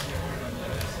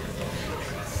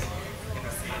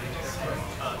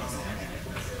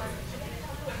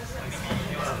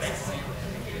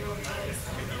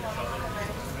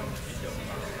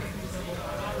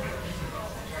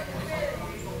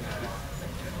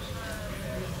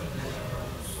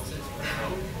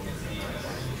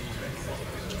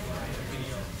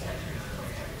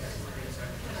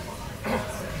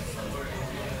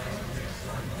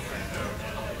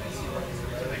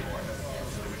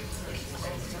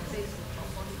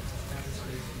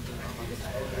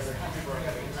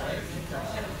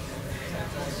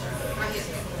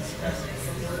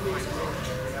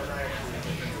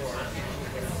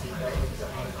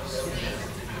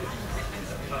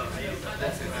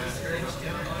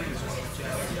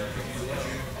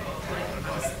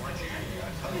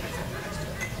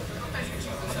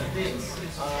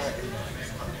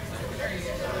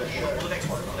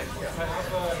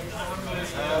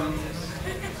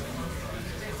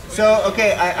 So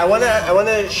okay, I want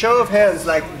to show of hands.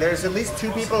 Like, there's at least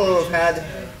 2 people who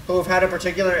have had a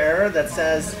particular error that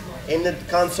says in the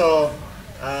console.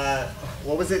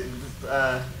 What was it?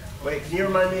 Wait, can you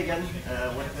remind me again?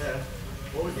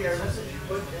 What was the error message?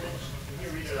 Can you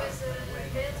read it out?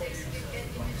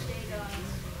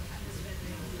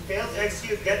 Failed to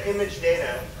execute get image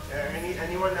data.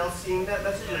 Anyone else seeing that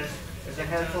message? There's a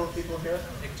handful of people here.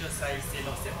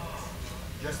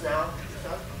 Just now?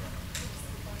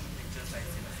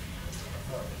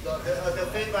 The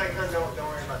fade icon, don't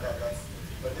worry about that.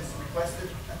 But this is requested.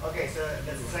 Okay, so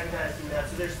that's the second time I've seen that.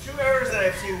 So there's two errors that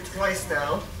I've seen twice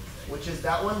now, which is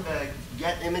that one, the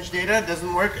get image data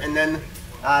doesn't work, and then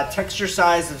texture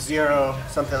size of 0,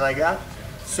 something like that.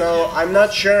 So I'm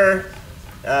not sure.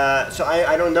 So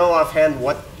I don't know offhand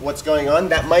what's going on.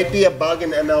 That might be a bug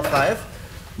in ML5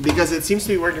 because it seems to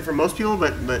be working for most people.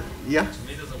 But yeah. To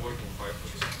me, it doesn't work in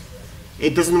Firefox.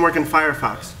 It doesn't work in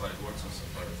Firefox. But it works on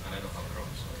Safari, and I don't have Chrome.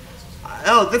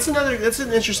 Oh, that's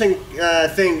an interesting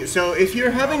thing. So if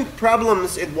you're having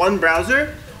problems in one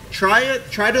browser, try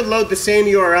to load the same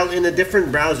URL in a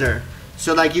different browser.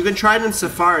 So like you can try it in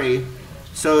Safari.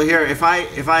 So here, if I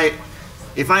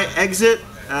exit,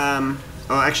 oh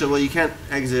actually, well you can't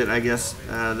exit, I guess.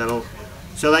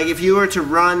 So like if you were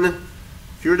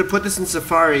to put this in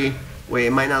Safari, wait,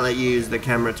 it might not let you use the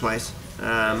camera twice.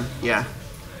 Yeah.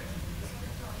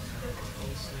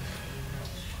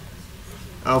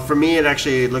 Oh, for me it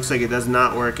actually looks like it does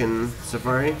not work in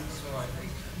Safari. So I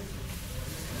think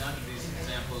none of these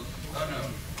examples. Oh no.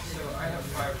 So I have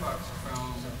Firefox,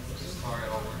 Chrome, Safari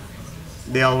all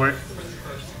working. They all work? For the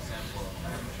first example,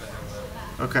 I'm sure I have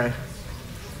that. Okay.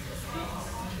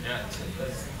 Yeah,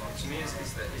 to me, it's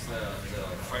the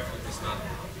Firefox does not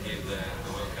give the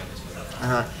webcam display.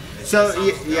 So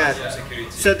yeah,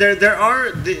 so there are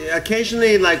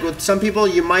occasionally, like with some people,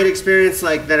 you might experience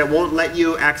like that it won't let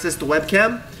you access the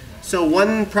webcam. So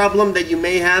one problem that you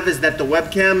may have is that the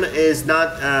webcam is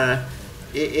not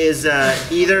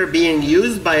either being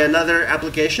used by another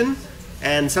application,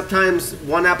 and sometimes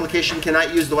one application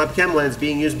cannot use the webcam when it's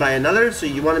being used by another. So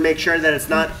you want to make sure that it's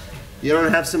not, you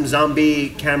don't have some zombie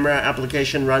camera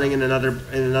application running in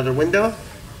another window.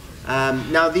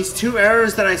 Now these two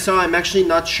errors that I saw, I'm actually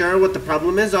not sure what the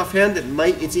problem is offhand.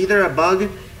 It's either a bug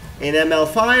in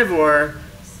ML5 or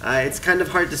it's kind of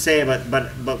hard to say,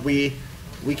 but we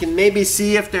can maybe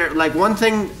see if they're like one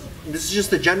thing. This is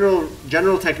just a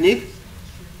general technique.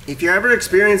 If you're ever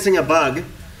experiencing a bug,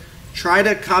 try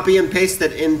to copy and paste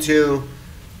it into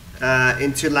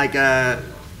like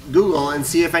Google and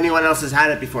see if anyone else has had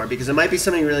it before, because it might be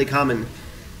something really common.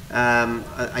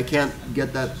 I can't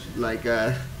get that like.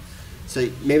 So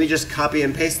maybe just copy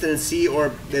and paste it and see,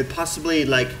 or possibly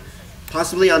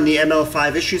on the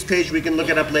ML5 issues page we can look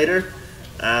it up later.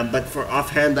 But for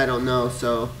offhand, I don't know.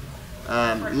 So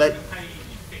let.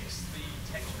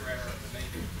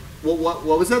 What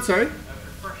was that? Sorry.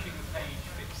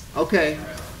 Okay.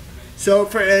 So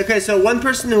so one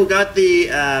person who got the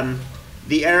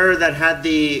error that had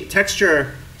the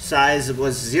texture size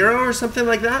was 0 or something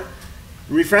like that,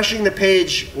 refreshing the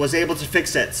page was able to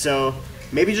fix it. So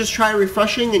maybe just try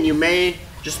refreshing, and you may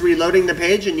just reloading the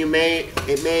page, and it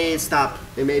may stop.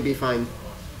 It may be fine.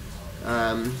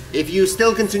 If you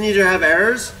still continue to have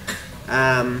errors,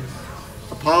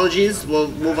 apologies. We'll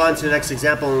move on to the next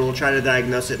example, and we'll try to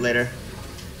diagnose it later.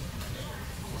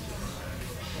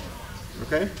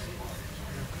 Okay.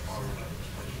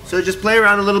 So just play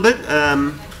around a little bit.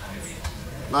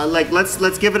 Like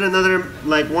let's give it another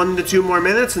like 1 to 2 more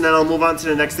minutes, and then I'll move on to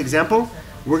the next example.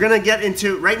 We're gonna get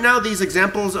into, right now these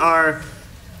examples are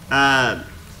right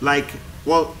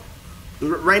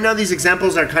now these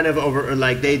examples are kind of over,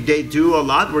 like they do a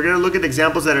lot. We're gonna look at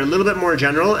examples that are a little bit more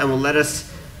general, and will let us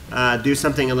do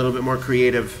something a little bit more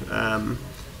creative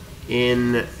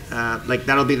like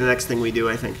that'll be the next thing we do,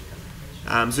 I think.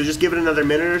 So just give it another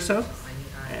minute or so.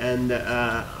 And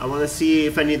I want to see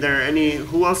if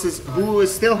who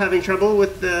is still having trouble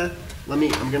with the.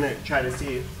 I'm gonna try to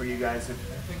see for you guys. I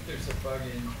think there's a bug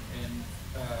in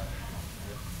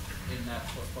that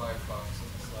for Firefox in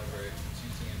this library. It's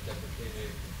using a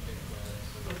deprecated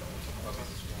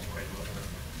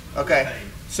Okay,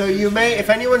 so you may, if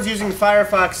anyone's using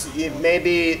Firefox, it may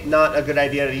be not a good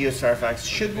idea to use Firefox.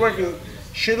 Should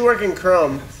work in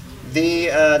Chrome.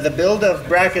 The build of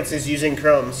brackets is using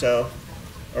Chrome, so.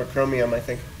 Or Chromium, I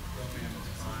think.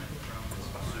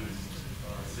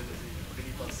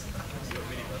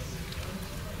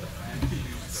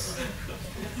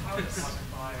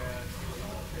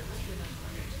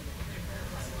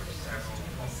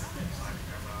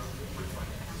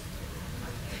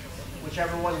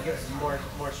 Whichever one gives more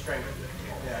strength.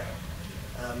 Yeah.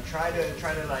 Try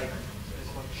to like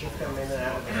shift them in and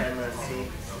out of the camera and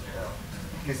see.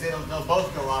 Because they'll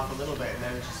both go off a little bit, and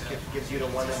then it just gives you the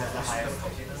one that has the highest.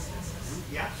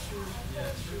 Yeah? Yeah,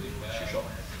 it's really bad. Sure.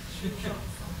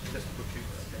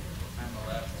 I'm a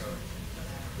lab code.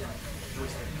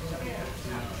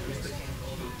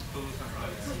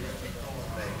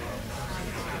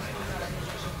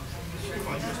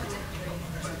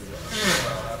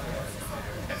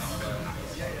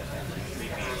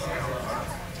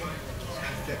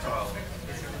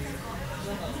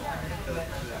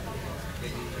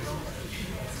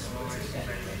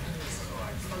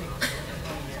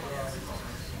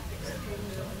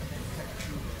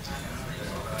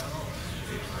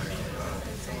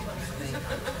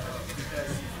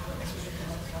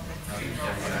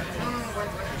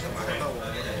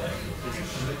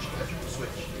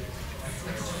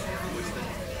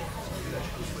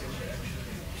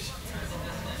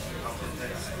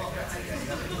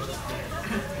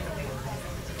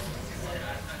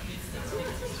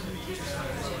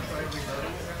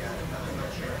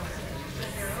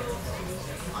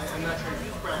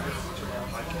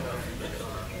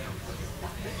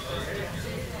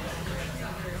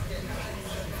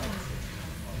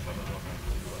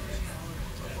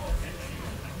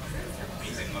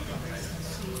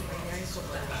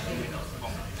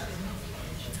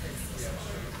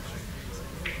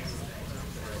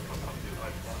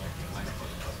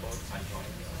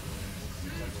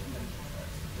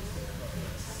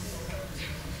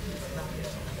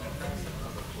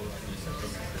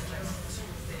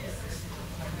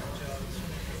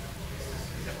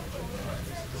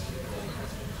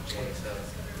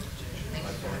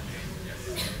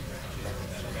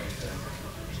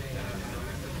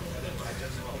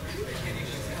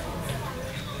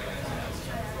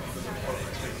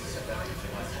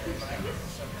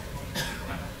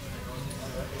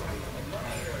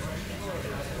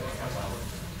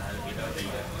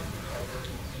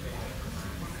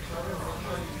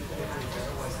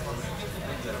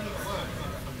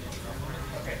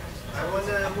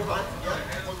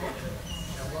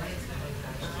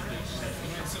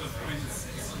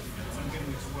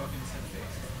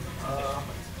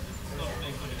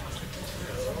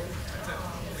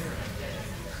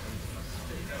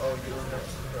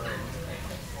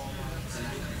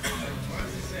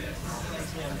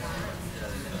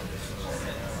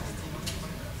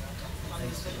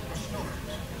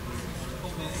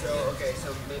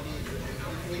 So maybe you can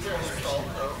either install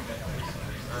Chrome.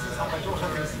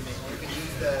 You can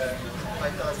use the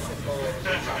Python simple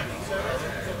service.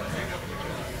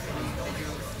 Did you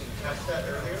catch that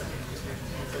earlier?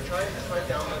 So try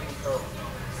downloading Chrome.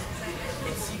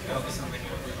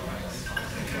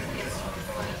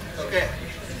 Okay.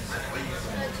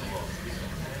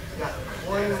 Got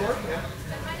one more? Yeah.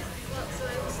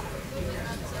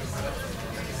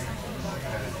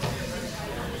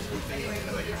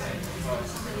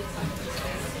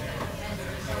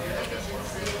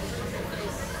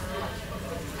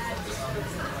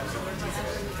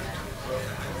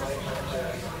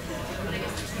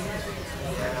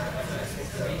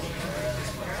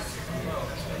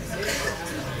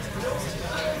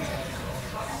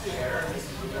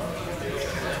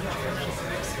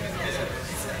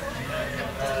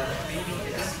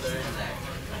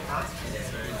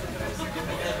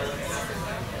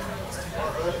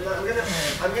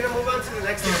 I'm gonna move on to the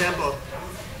next example.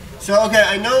 So okay,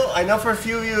 I know for a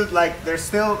few of you, like there's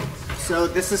still, so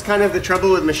this is kind of the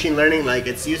trouble with machine learning, like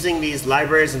it's using these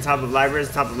libraries on top of libraries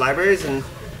on top of libraries, and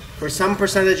for some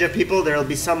percentage of people there'll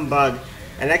be some bug.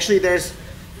 And actually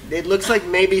it looks like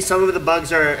maybe some of the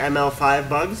bugs are ML5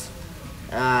 bugs,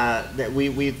 that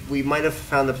we might have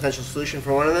found the potential solution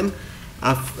for one of them.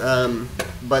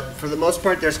 But for the most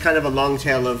part there's kind of a long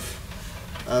tail of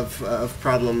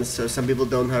problems. So some people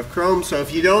don't have Chrome. So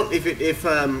if you don't,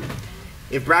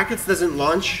 if Brackets doesn't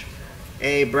launch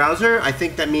a browser, I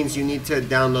think that means you need to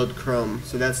download Chrome.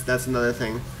 So that's another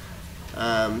thing.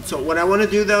 So what I want to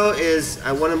do though is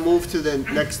I want to move to the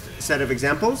next set of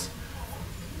examples,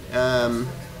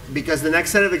 because the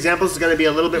next set of examples is going to be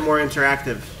a little bit more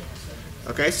interactive.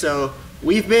 Okay, so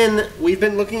we've been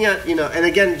looking at, and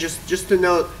again, just to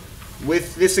note,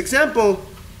 with this example,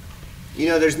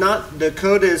 the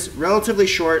code is relatively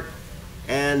short,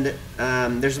 and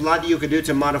there's a lot you could do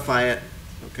to modify it.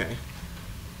 Okay.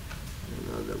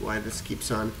 I don't know why this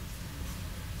keeps on.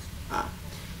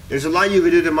 There's a lot you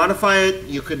could do to modify it.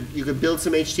 You could build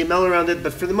some HTML around it,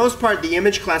 but for the most part, the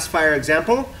image classifier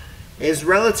example is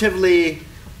relatively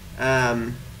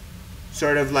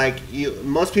sort of like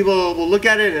most people will look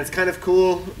at it and it's kind of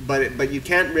cool, but you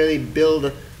can't really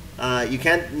build. You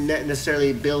can't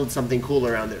necessarily build something cool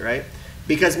around it, right?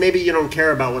 Because maybe you don't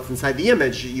care about what's inside the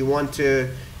image. You want to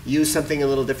use something a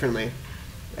little differently.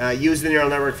 Use the neural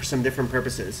network for some different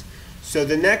purposes. So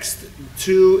the next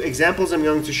two examples I'm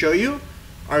going to show you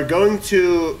are going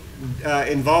to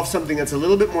involve something that's a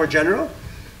little bit more general.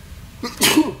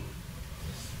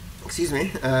 Excuse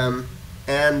me.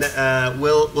 And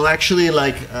we'll actually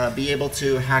be able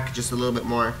to hack just a little bit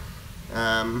more.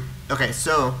 Okay,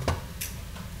 so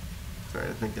sorry,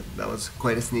 I think that was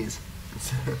quite a sneeze.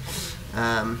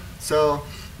 So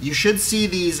you should see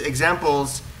these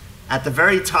examples at the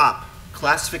very top,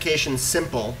 classification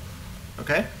simple,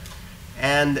 okay?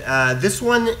 And this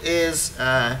one is,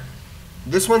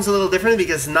 this one's a little different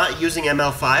because it's not using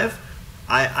ML5.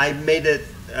 I made it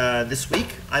this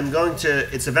week.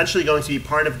 It's eventually going to be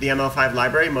part of the ML5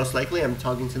 library, most likely. I'm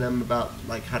talking to them about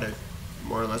like how to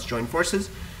more or less join forces.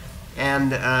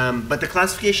 And, but the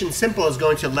classification simple is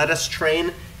going to let us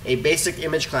train a basic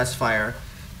image classifier.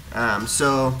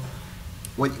 So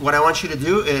what I want you to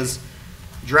do is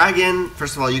drag in,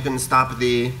 first of all, you can stop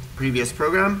the previous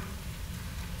program,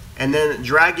 and then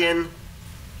drag in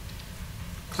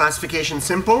classification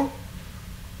simple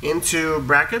into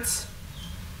brackets,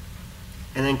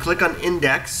 and then click on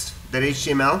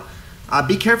index.html.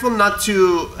 Be careful not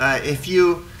to,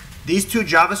 these two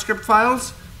JavaScript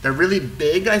files, they're really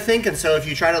big, I think, and so if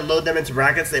you try to load them into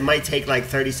brackets, they might take like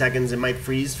 30 seconds. It might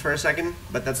freeze for a second,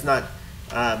 but that's not,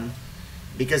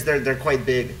 because they're quite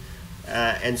big.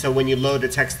 And so when you load a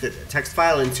text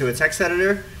file into a text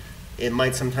editor, it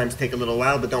might sometimes take a little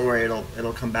while, but don't worry,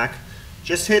 it'll come back.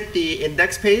 Just hit the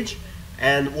index page,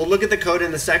 and we'll look at the code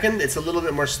in a second. It's a little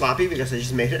bit more sloppy because I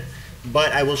just made it,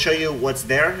 but I will show you what's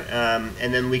there,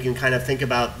 and then we can kind of think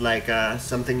about like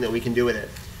something that we can do with it.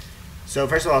 So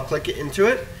first of all, click into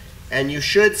it, and you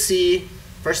should see,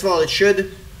 first of all, it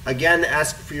should, again,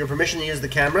 ask for your permission to use the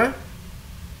camera,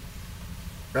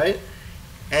 right?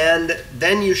 And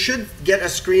then you should get a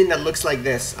screen that looks like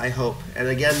this, I hope. And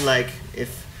again, like,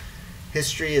 if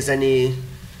history is any,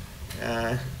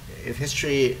 if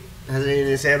history has anything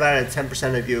to say about it,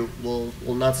 10% of you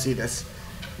will not see this.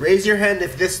 Raise your hand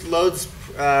if this loads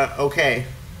okay.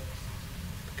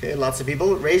 Okay, lots of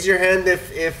people. Raise your hand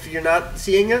if you're not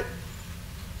seeing it.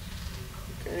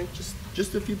 Okay,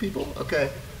 just a few people. Okay,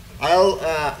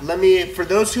 for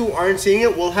those who aren't seeing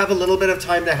it, we'll have a little bit of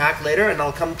time to hack later, and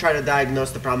I'll come try to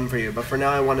diagnose the problem for you. But for now,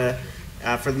 I want to,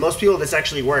 for most people, this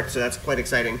actually worked, so that's quite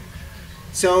exciting.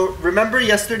 So remember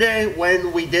yesterday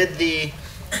when we did the,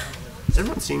 is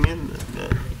everyone seeing me?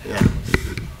 Yeah.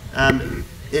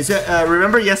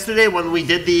 Remember yesterday when we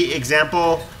did the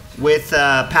example with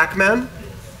Pac-Man,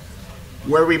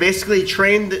 where we basically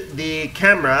trained the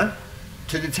camera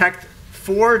to detect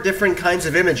 4 different kinds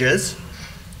of images,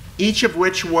 each of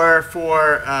which were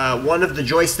for one of the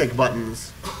joystick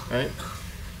buttons, right?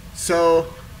 So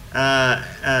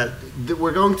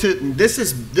we're going to, this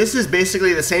is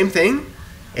basically the same thing,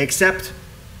 except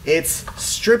it's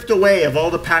stripped away of all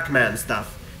the Pac-Man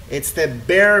stuff. It's the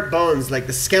bare bones, like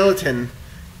the skeleton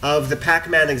of the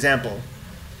Pac-Man example,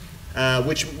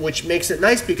 which makes it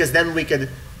nice because then we could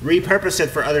repurpose it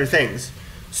for other things.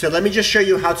 So let me just show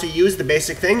you how to use the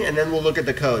basic thing, and then we'll look at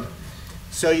the code.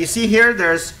 So you see here,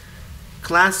 there's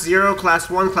class 0, class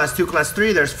 1, class 2, class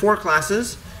 3. There's 4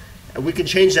 classes. We can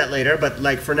change that later, but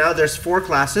like for now, there's 4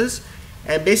 classes.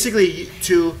 And basically,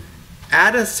 to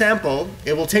add a sample,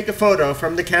 it will take a photo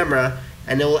from the camera,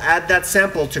 and it will add that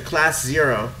sample to class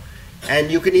 0.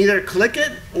 And you can either click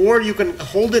it, or you can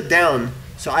hold it down.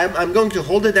 So I'm going to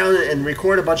hold it down and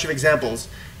record a bunch of examples.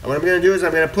 And what I'm going to do is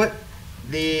I'm going to put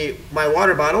my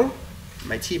water bottle,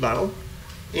 my tea bottle,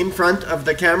 in front of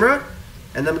the camera,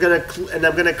 and I'm going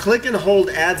to click and hold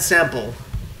Add Sample.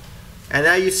 And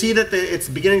now you see that it's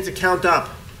beginning to count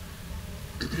up.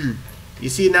 You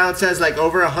see now it says like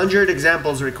over 100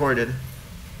 examples recorded.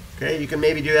 Okay, you can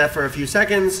maybe do that for a few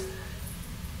seconds,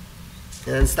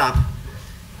 and then stop.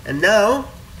 And now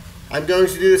I'm going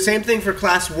to do the same thing for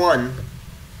class 1,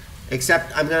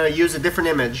 except I'm going to use a different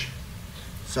image.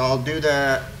 So I'll do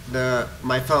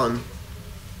my phone.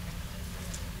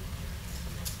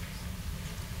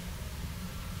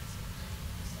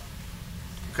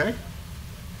 Okay.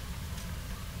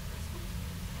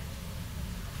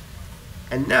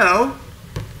 And now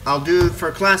I'll do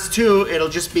for class 2, it'll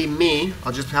just be me.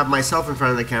 I'll just have myself in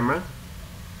front of the camera.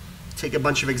 Take a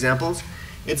bunch of examples.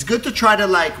 It's good to try to,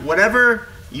 like, whatever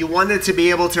you want it to be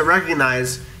able to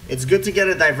recognize, it's good to get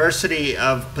a diversity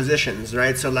of positions,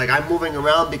 right? So like I'm moving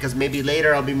around because maybe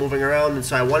later I'll be moving around, and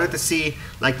so I wanted to see,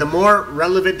 like, the more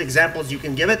relevant examples you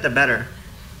can give it, the better.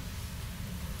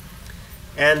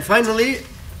 And finally,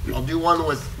 I'll do one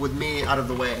with me out of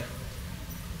the way.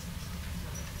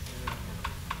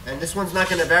 And this one's not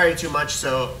going to vary too much,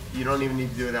 so you don't even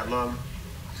need to do it that long.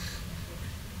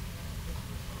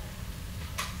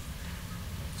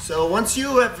 So once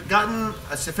you have gotten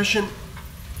a sufficient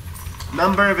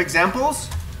number of examples,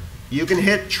 you can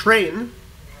hit train,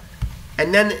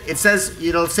 and then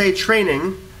it'll say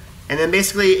training, and then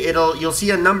basically you'll see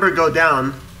a number go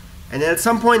down, and then at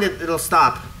some point it'll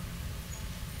stop.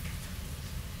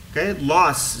 Okay,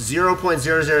 loss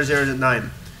 0.0009.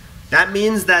 That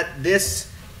means that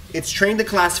it's trained a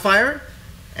classifier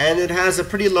and it has a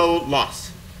pretty low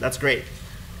loss. That's great.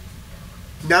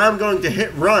 Now I'm going to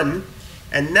hit run,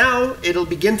 and now it'll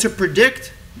begin to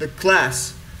predict the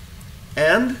class.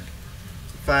 And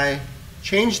if I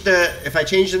change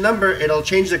the number, it'll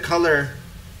change the color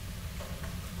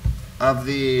of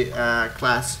the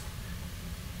class.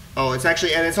 Oh,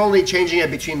 it's only changing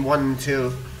it between 1 and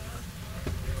 2.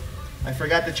 I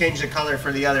forgot to change the color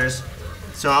for the others.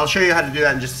 So I'll show you how to do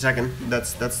that in just a second.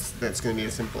 That's going to be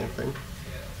a simple thing.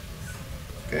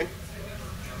 Okay.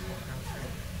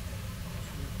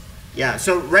 Yeah,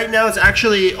 so right now it's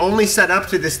actually only set up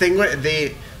to distinguish,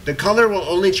 the color will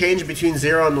only change between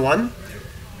 0 and 1.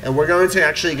 And we're going to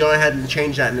actually go ahead and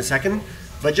change that in a second.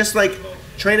 But just like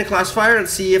train a classifier and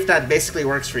see if that basically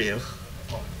works for you.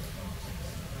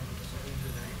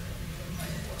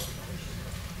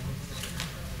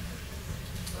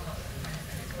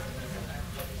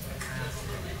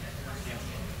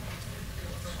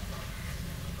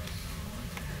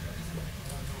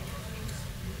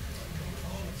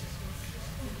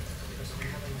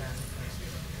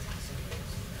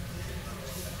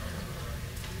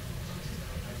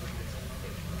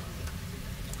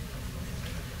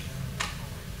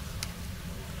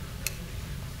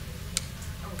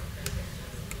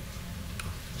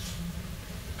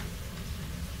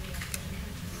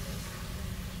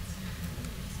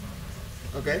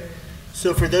 Okay,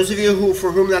 so for those of you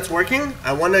for whom that's working,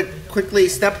 I want to quickly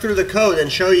step through the code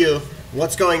and show you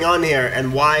what's going on here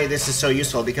and why this is so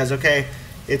useful. Because okay,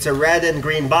 it's a red and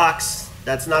green box.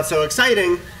 That's not so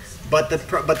exciting, but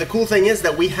the cool thing is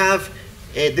that we have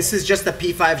this is just a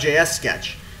P5.js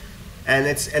sketch, and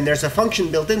there's a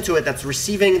function built into it that's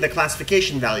receiving the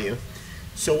classification value.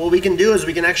 So what we can do is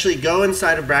we can actually go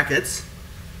inside of brackets.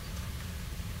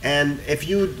 And if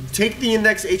you take the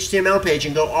index.html page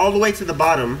and go all the way to the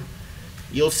bottom,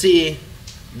 you'll see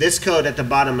this code at the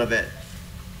bottom of it.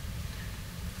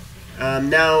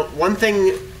 Now, one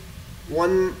thing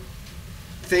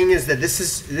is that this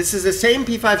is the same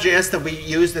P5.js that we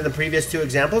used in the previous two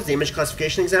examples, the image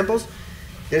classification examples.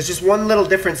 There's just one little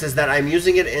difference, is that I'm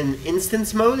using it in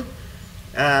instance mode.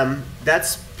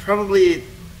 That's probably,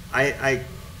 I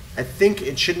think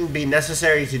it shouldn't be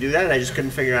necessary to do that, and I just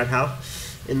couldn't figure out how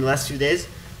in the last few days.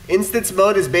 Instance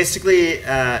mode is basically,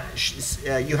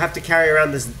 you have to carry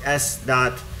around this s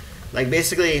dot, like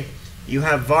basically you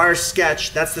have var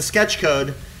sketch, that's the sketch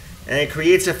code, and it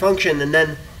creates a function, and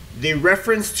then the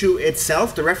reference to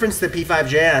itself, the reference to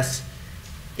P5.js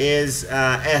is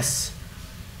s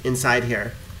inside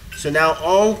here. So now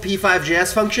all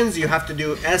P5.js functions, you have to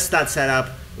do s.setup,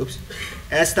 oops,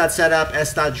 s.setup,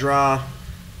 s.draw,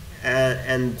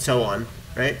 and so on,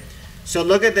 right? So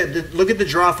look at the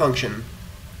draw function.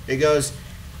 It goes,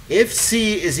 if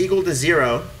c is equal to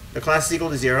 0, the class is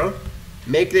equal to 0,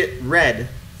 make it red.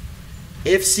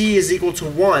 If c is equal to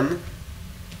 1,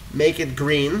 make it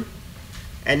green.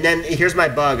 And then here's my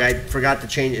bug. I forgot to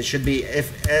change it. It should be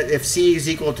if c is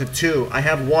equal to 2. I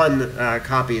have 1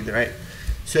 copied, right?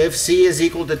 So if c is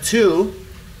equal to 2,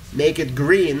 make it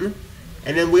green.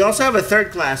 And then we also have a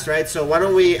third class, right? So why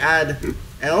don't we add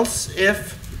else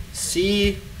if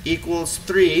c equals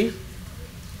 3,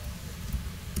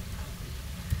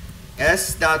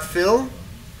 s.fill,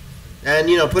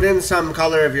 and put in some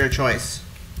color of your choice.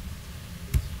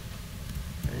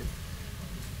 Right.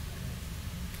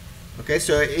 Okay,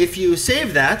 so if you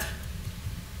save that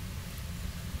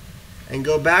and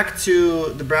go back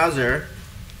to the browser,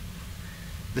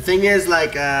 the thing is,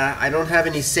 like, I don't have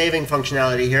any saving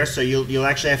functionality here, so you'll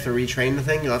actually have to retrain the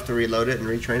thing. You'll have to reload it and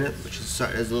retrain it, which is a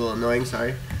little annoying,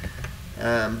 sorry.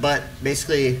 But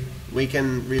basically, we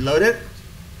can reload it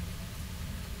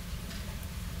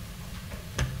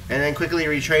and then quickly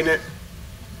retrain it.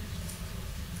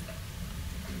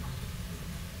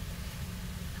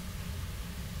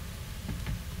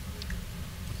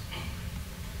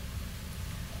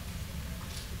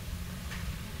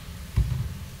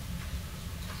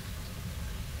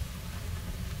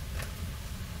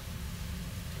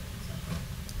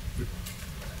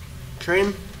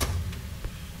 Train.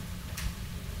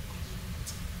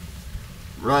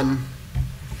 Run.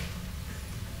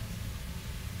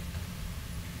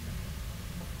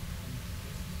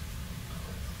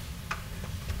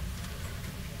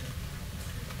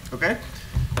 Okay,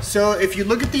 so if you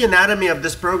look at the anatomy of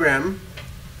this program,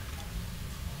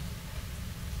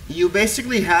 you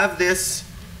basically have this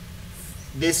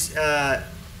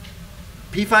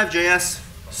P5.js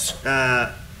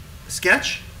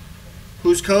sketch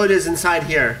whose code is inside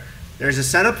here. There's a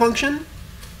setup function,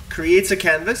 creates a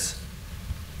canvas,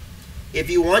 if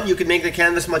you want, you can make the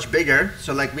canvas much bigger.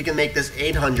 So like we can make this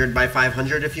 800 by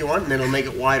 500 if you want, and it'll make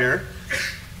it wider.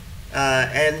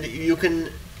 And you can,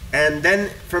 and then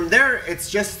from there,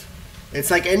 it's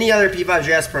like any other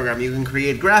P5.js program. You can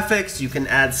create graphics, you can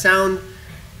add sound,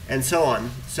 and so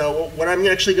on. So what I'm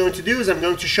actually going to do is I'm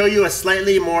going to show you a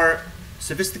slightly more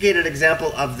sophisticated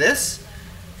example of this,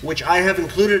 which I have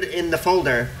included in the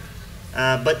folder.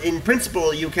 But in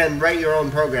principle, you can write your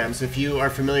own programs if you are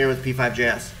familiar with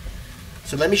P5.js.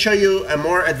 So let me show you a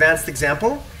more advanced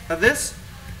example of this.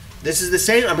 This is the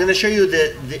same. I'm going to show you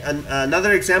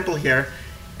another example here.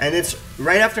 And it's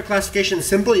right after classification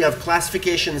simple, you have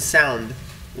classification sound.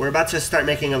 We're about to start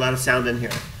making a lot of sound in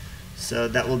here. So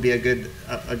that will be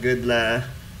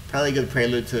probably a good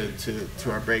prelude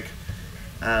to our break.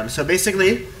 So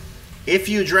basically, if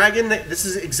you drag in, this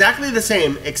is exactly the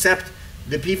same, except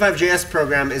the P5.js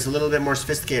program is a little bit more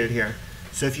sophisticated here.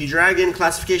 So if you drag in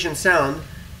classification sound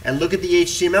and look at the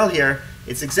HTML here,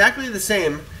 it's exactly the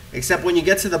same, except when you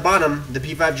get to the bottom, the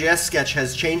P5.js sketch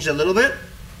has changed a little bit.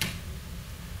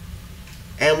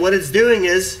 And what it's doing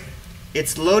is,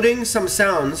 it's loading some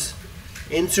sounds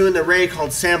into an array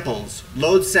called samples,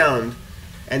 load sound,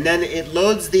 and then it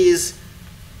loads these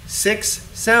 6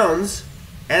 sounds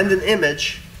and an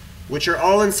image, which are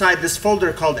all inside this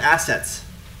folder called assets.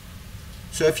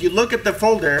 So if you look at the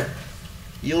folder,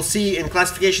 you'll see in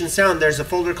classification sound there's a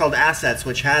folder called assets,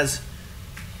 which has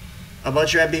a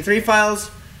bunch of MP3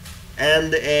 files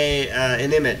and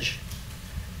an image.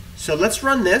 So let's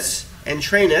run this and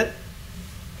train it.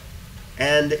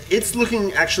 And it's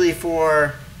looking actually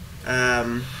for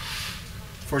 6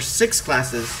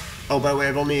 classes. Oh, by the way,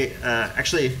 I've only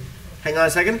actually, hang on a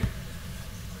second.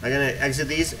 I'm gonna exit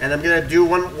these, and I'm gonna do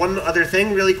one other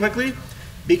thing really quickly.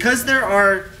 Because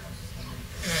there's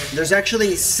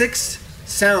actually 6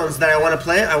 sounds that I want to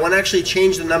play. I want to actually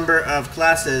change the number of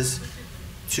classes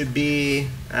to be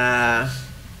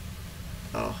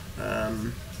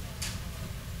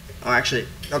actually,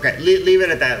 okay, leave it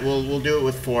at that. We'll do it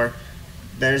with 4.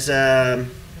 There's again,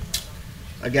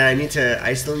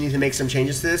 I still need to make some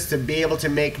changes to this to be able to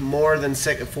make more than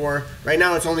 4. Right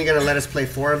now it's only going to let us play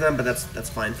 4 of them, but that's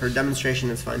fine. For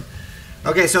demonstration, it's fine.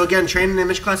 Okay, so again, train an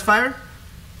image classifier.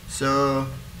 So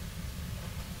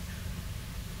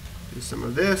do some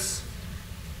of this.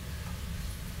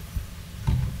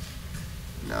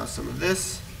 Now some of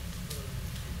this.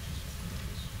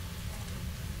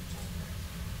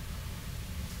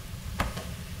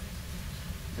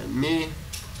 And me.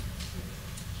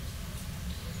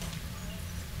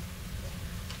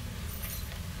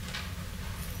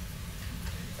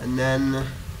 And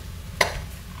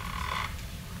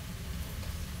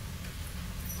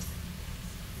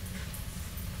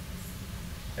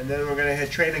then we're going to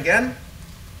hit train again.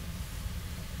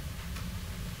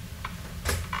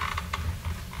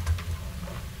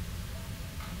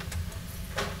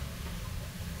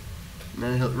 And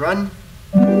then hit run.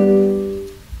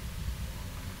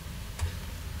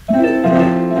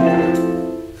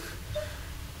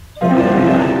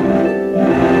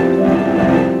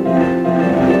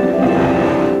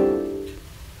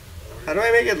 How do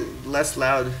I make it less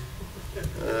loud?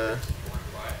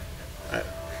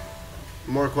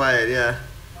 More quiet, yeah.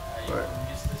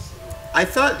 I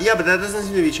thought, yeah, but that doesn't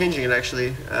seem to be changing it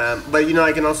actually. But you know,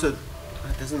 I can also, it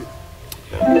doesn't.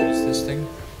 Use this thing?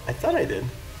 I thought I did.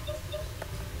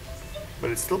 But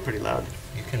it's still pretty loud.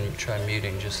 You can try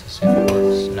muting just to see if it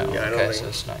works. No, Yeah, I don't okay, think so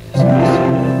it's not using this.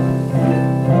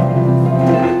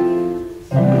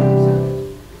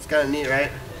 It's kind of neat,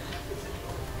 right?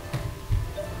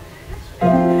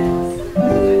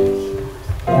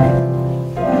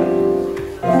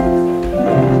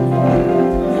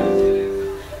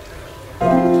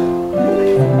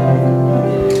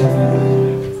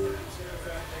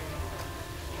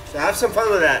 So have some fun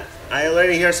with that. I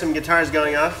already hear some guitars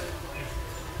going off.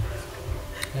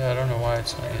 Yeah, I don't know why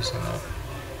it's not using that.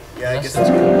 Yeah, I guess Unless that's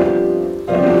cool.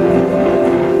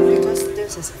 Because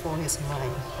this is for his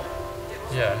mic.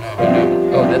 Yeah, no, I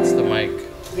know. Oh, that's the mic.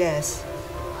 Yes.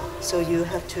 So you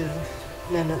have to,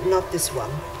 no, not this one.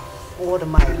 All the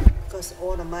mic. Because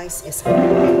all the mics is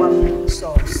only one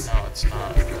source. No, it's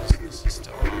not, because this is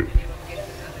still on.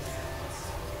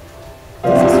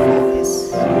 This is for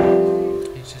his.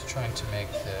 He's just trying to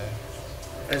make the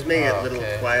Let's make it a little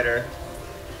okay. quieter.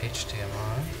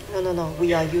 HDMI. No.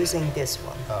 We are using this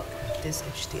one. Okay. This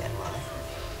HDMI.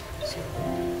 So,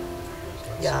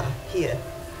 Let's yeah, see. here.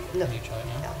 No. Can you try it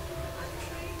now? Yeah.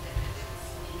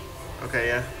 Okay,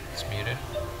 yeah. It's muted.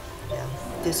 Yeah.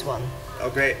 This one. Oh,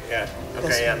 great, yeah. Because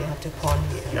Okay, you yeah. have to point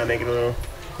here. Now make it a little.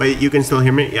 But you can still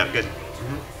hear me? Yeah, good.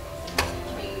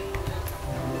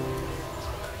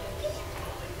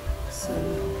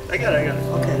 I got it.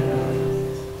 Okay.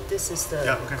 This is the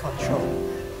Yeah, okay.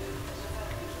 control.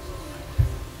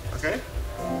 Okay.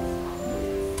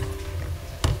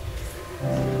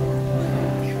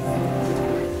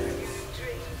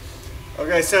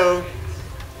 Okay, so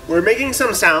we're making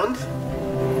some sound,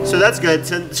 so that's good.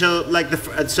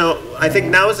 So I think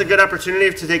now is a good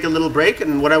opportunity to take a little break,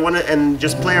 and what I want to and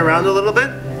just play around a little bit.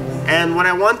 And what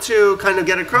I want to kind of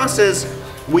get across is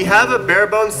we have a bare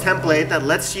bones template that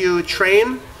lets you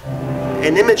train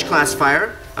an image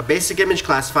classifier, a basic image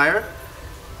classifier,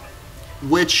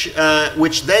 which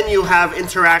then you have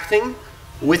interacting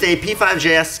with a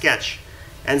P5.js sketch.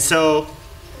 And so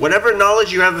whatever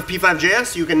knowledge you have of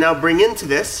P5.js, you can now bring into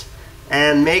this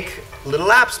and make little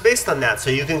apps based on that. So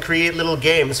you can create little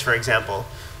games, for example.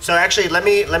 So actually, let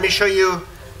me show you.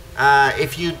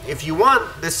 If you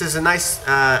want, this is a nice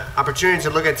opportunity to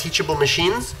look at teachable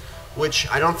machines, which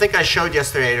I don't think I showed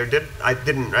yesterday, or I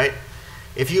didn't, right?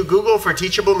 If you Google for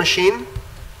teachable machine,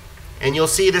 and you'll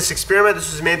see this experiment.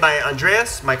 This was made by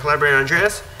Andreas, my collaborator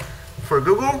Andreas, for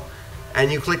Google.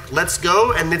 And you click Let's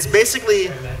Go, and it's basically,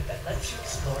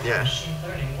 yeah,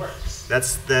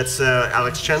 that's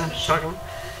Alex Chen talking.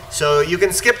 So you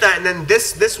can skip that, and then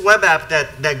this web app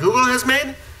that Google has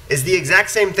made is the exact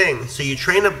same thing. So you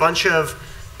train a bunch of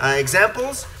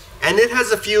examples, and it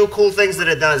has a few cool things that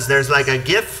it does. There's like a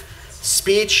GIF,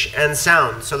 speech, and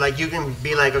sound. So like you can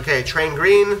be like, okay, train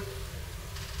green,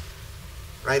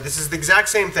 right? This is the exact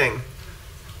same thing.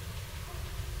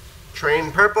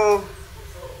 Train purple.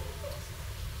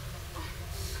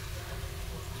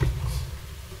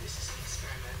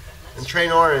 And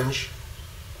train orange.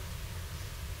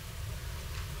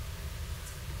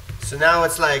 So now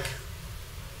it's like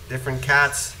different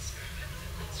cats.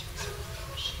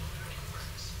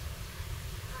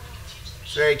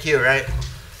 It's very cute, right?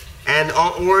 And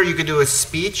or you could do a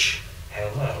speech.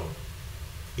 Hello.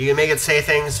 You can make it say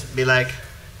things, be like,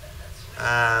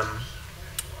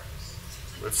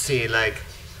 let's see, like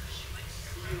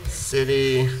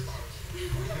City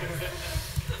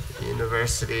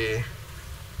University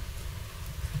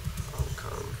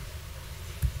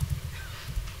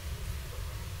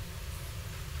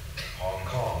Hong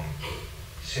Kong.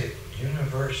 City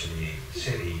University.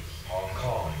 City. Hong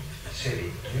Kong.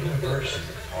 City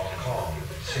University. Hong Kong.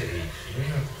 City.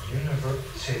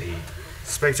 University.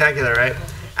 Spectacular, right?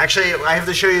 Actually, I have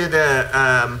to show you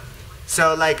the.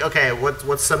 So, like, okay,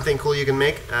 what's something cool you can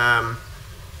make? Well,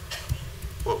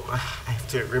 I have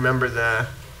to remember the.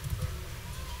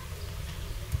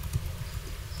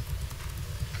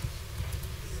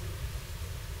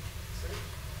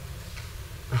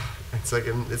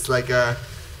 It's like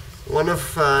one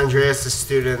of Andreas'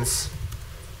 students.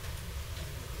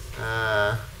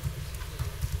 I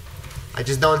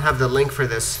just don't have the link for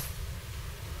this.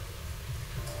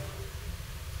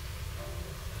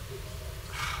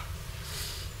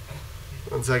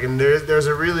 One second. There's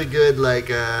a really good like.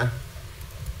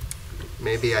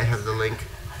 Maybe I have the link.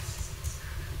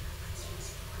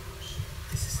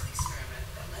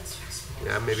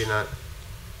 Yeah, maybe not.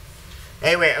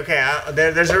 Anyway, okay,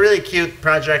 there's a really cute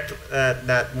project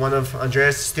that one of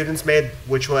Andreas' students made,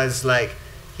 which was like,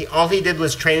 all he did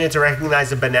was train it to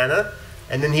recognize a banana,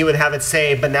 and then he would have it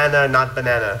say banana, not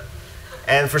banana.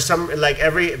 And for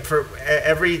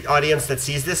every audience that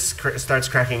sees this starts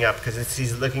cracking up because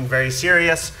he's looking very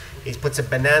serious. He puts a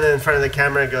banana in front of the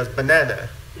camera and goes, banana,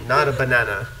 not a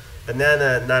banana.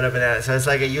 Banana, not a banana. So it's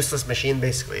like a useless machine,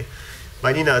 basically.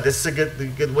 But you know, this is a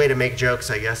good way to make jokes,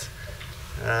 I guess.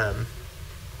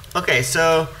 Okay,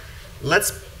 so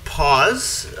let's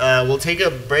pause. We'll take a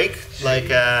break,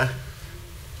 yeah.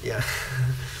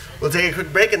 We'll take a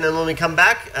quick break, and then when we come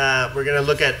back, we're gonna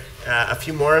look at a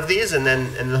few more of these, and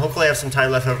then hopefully have some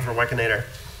time left over for Y Combinator.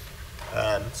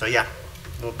 So yeah,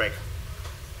 we'll break.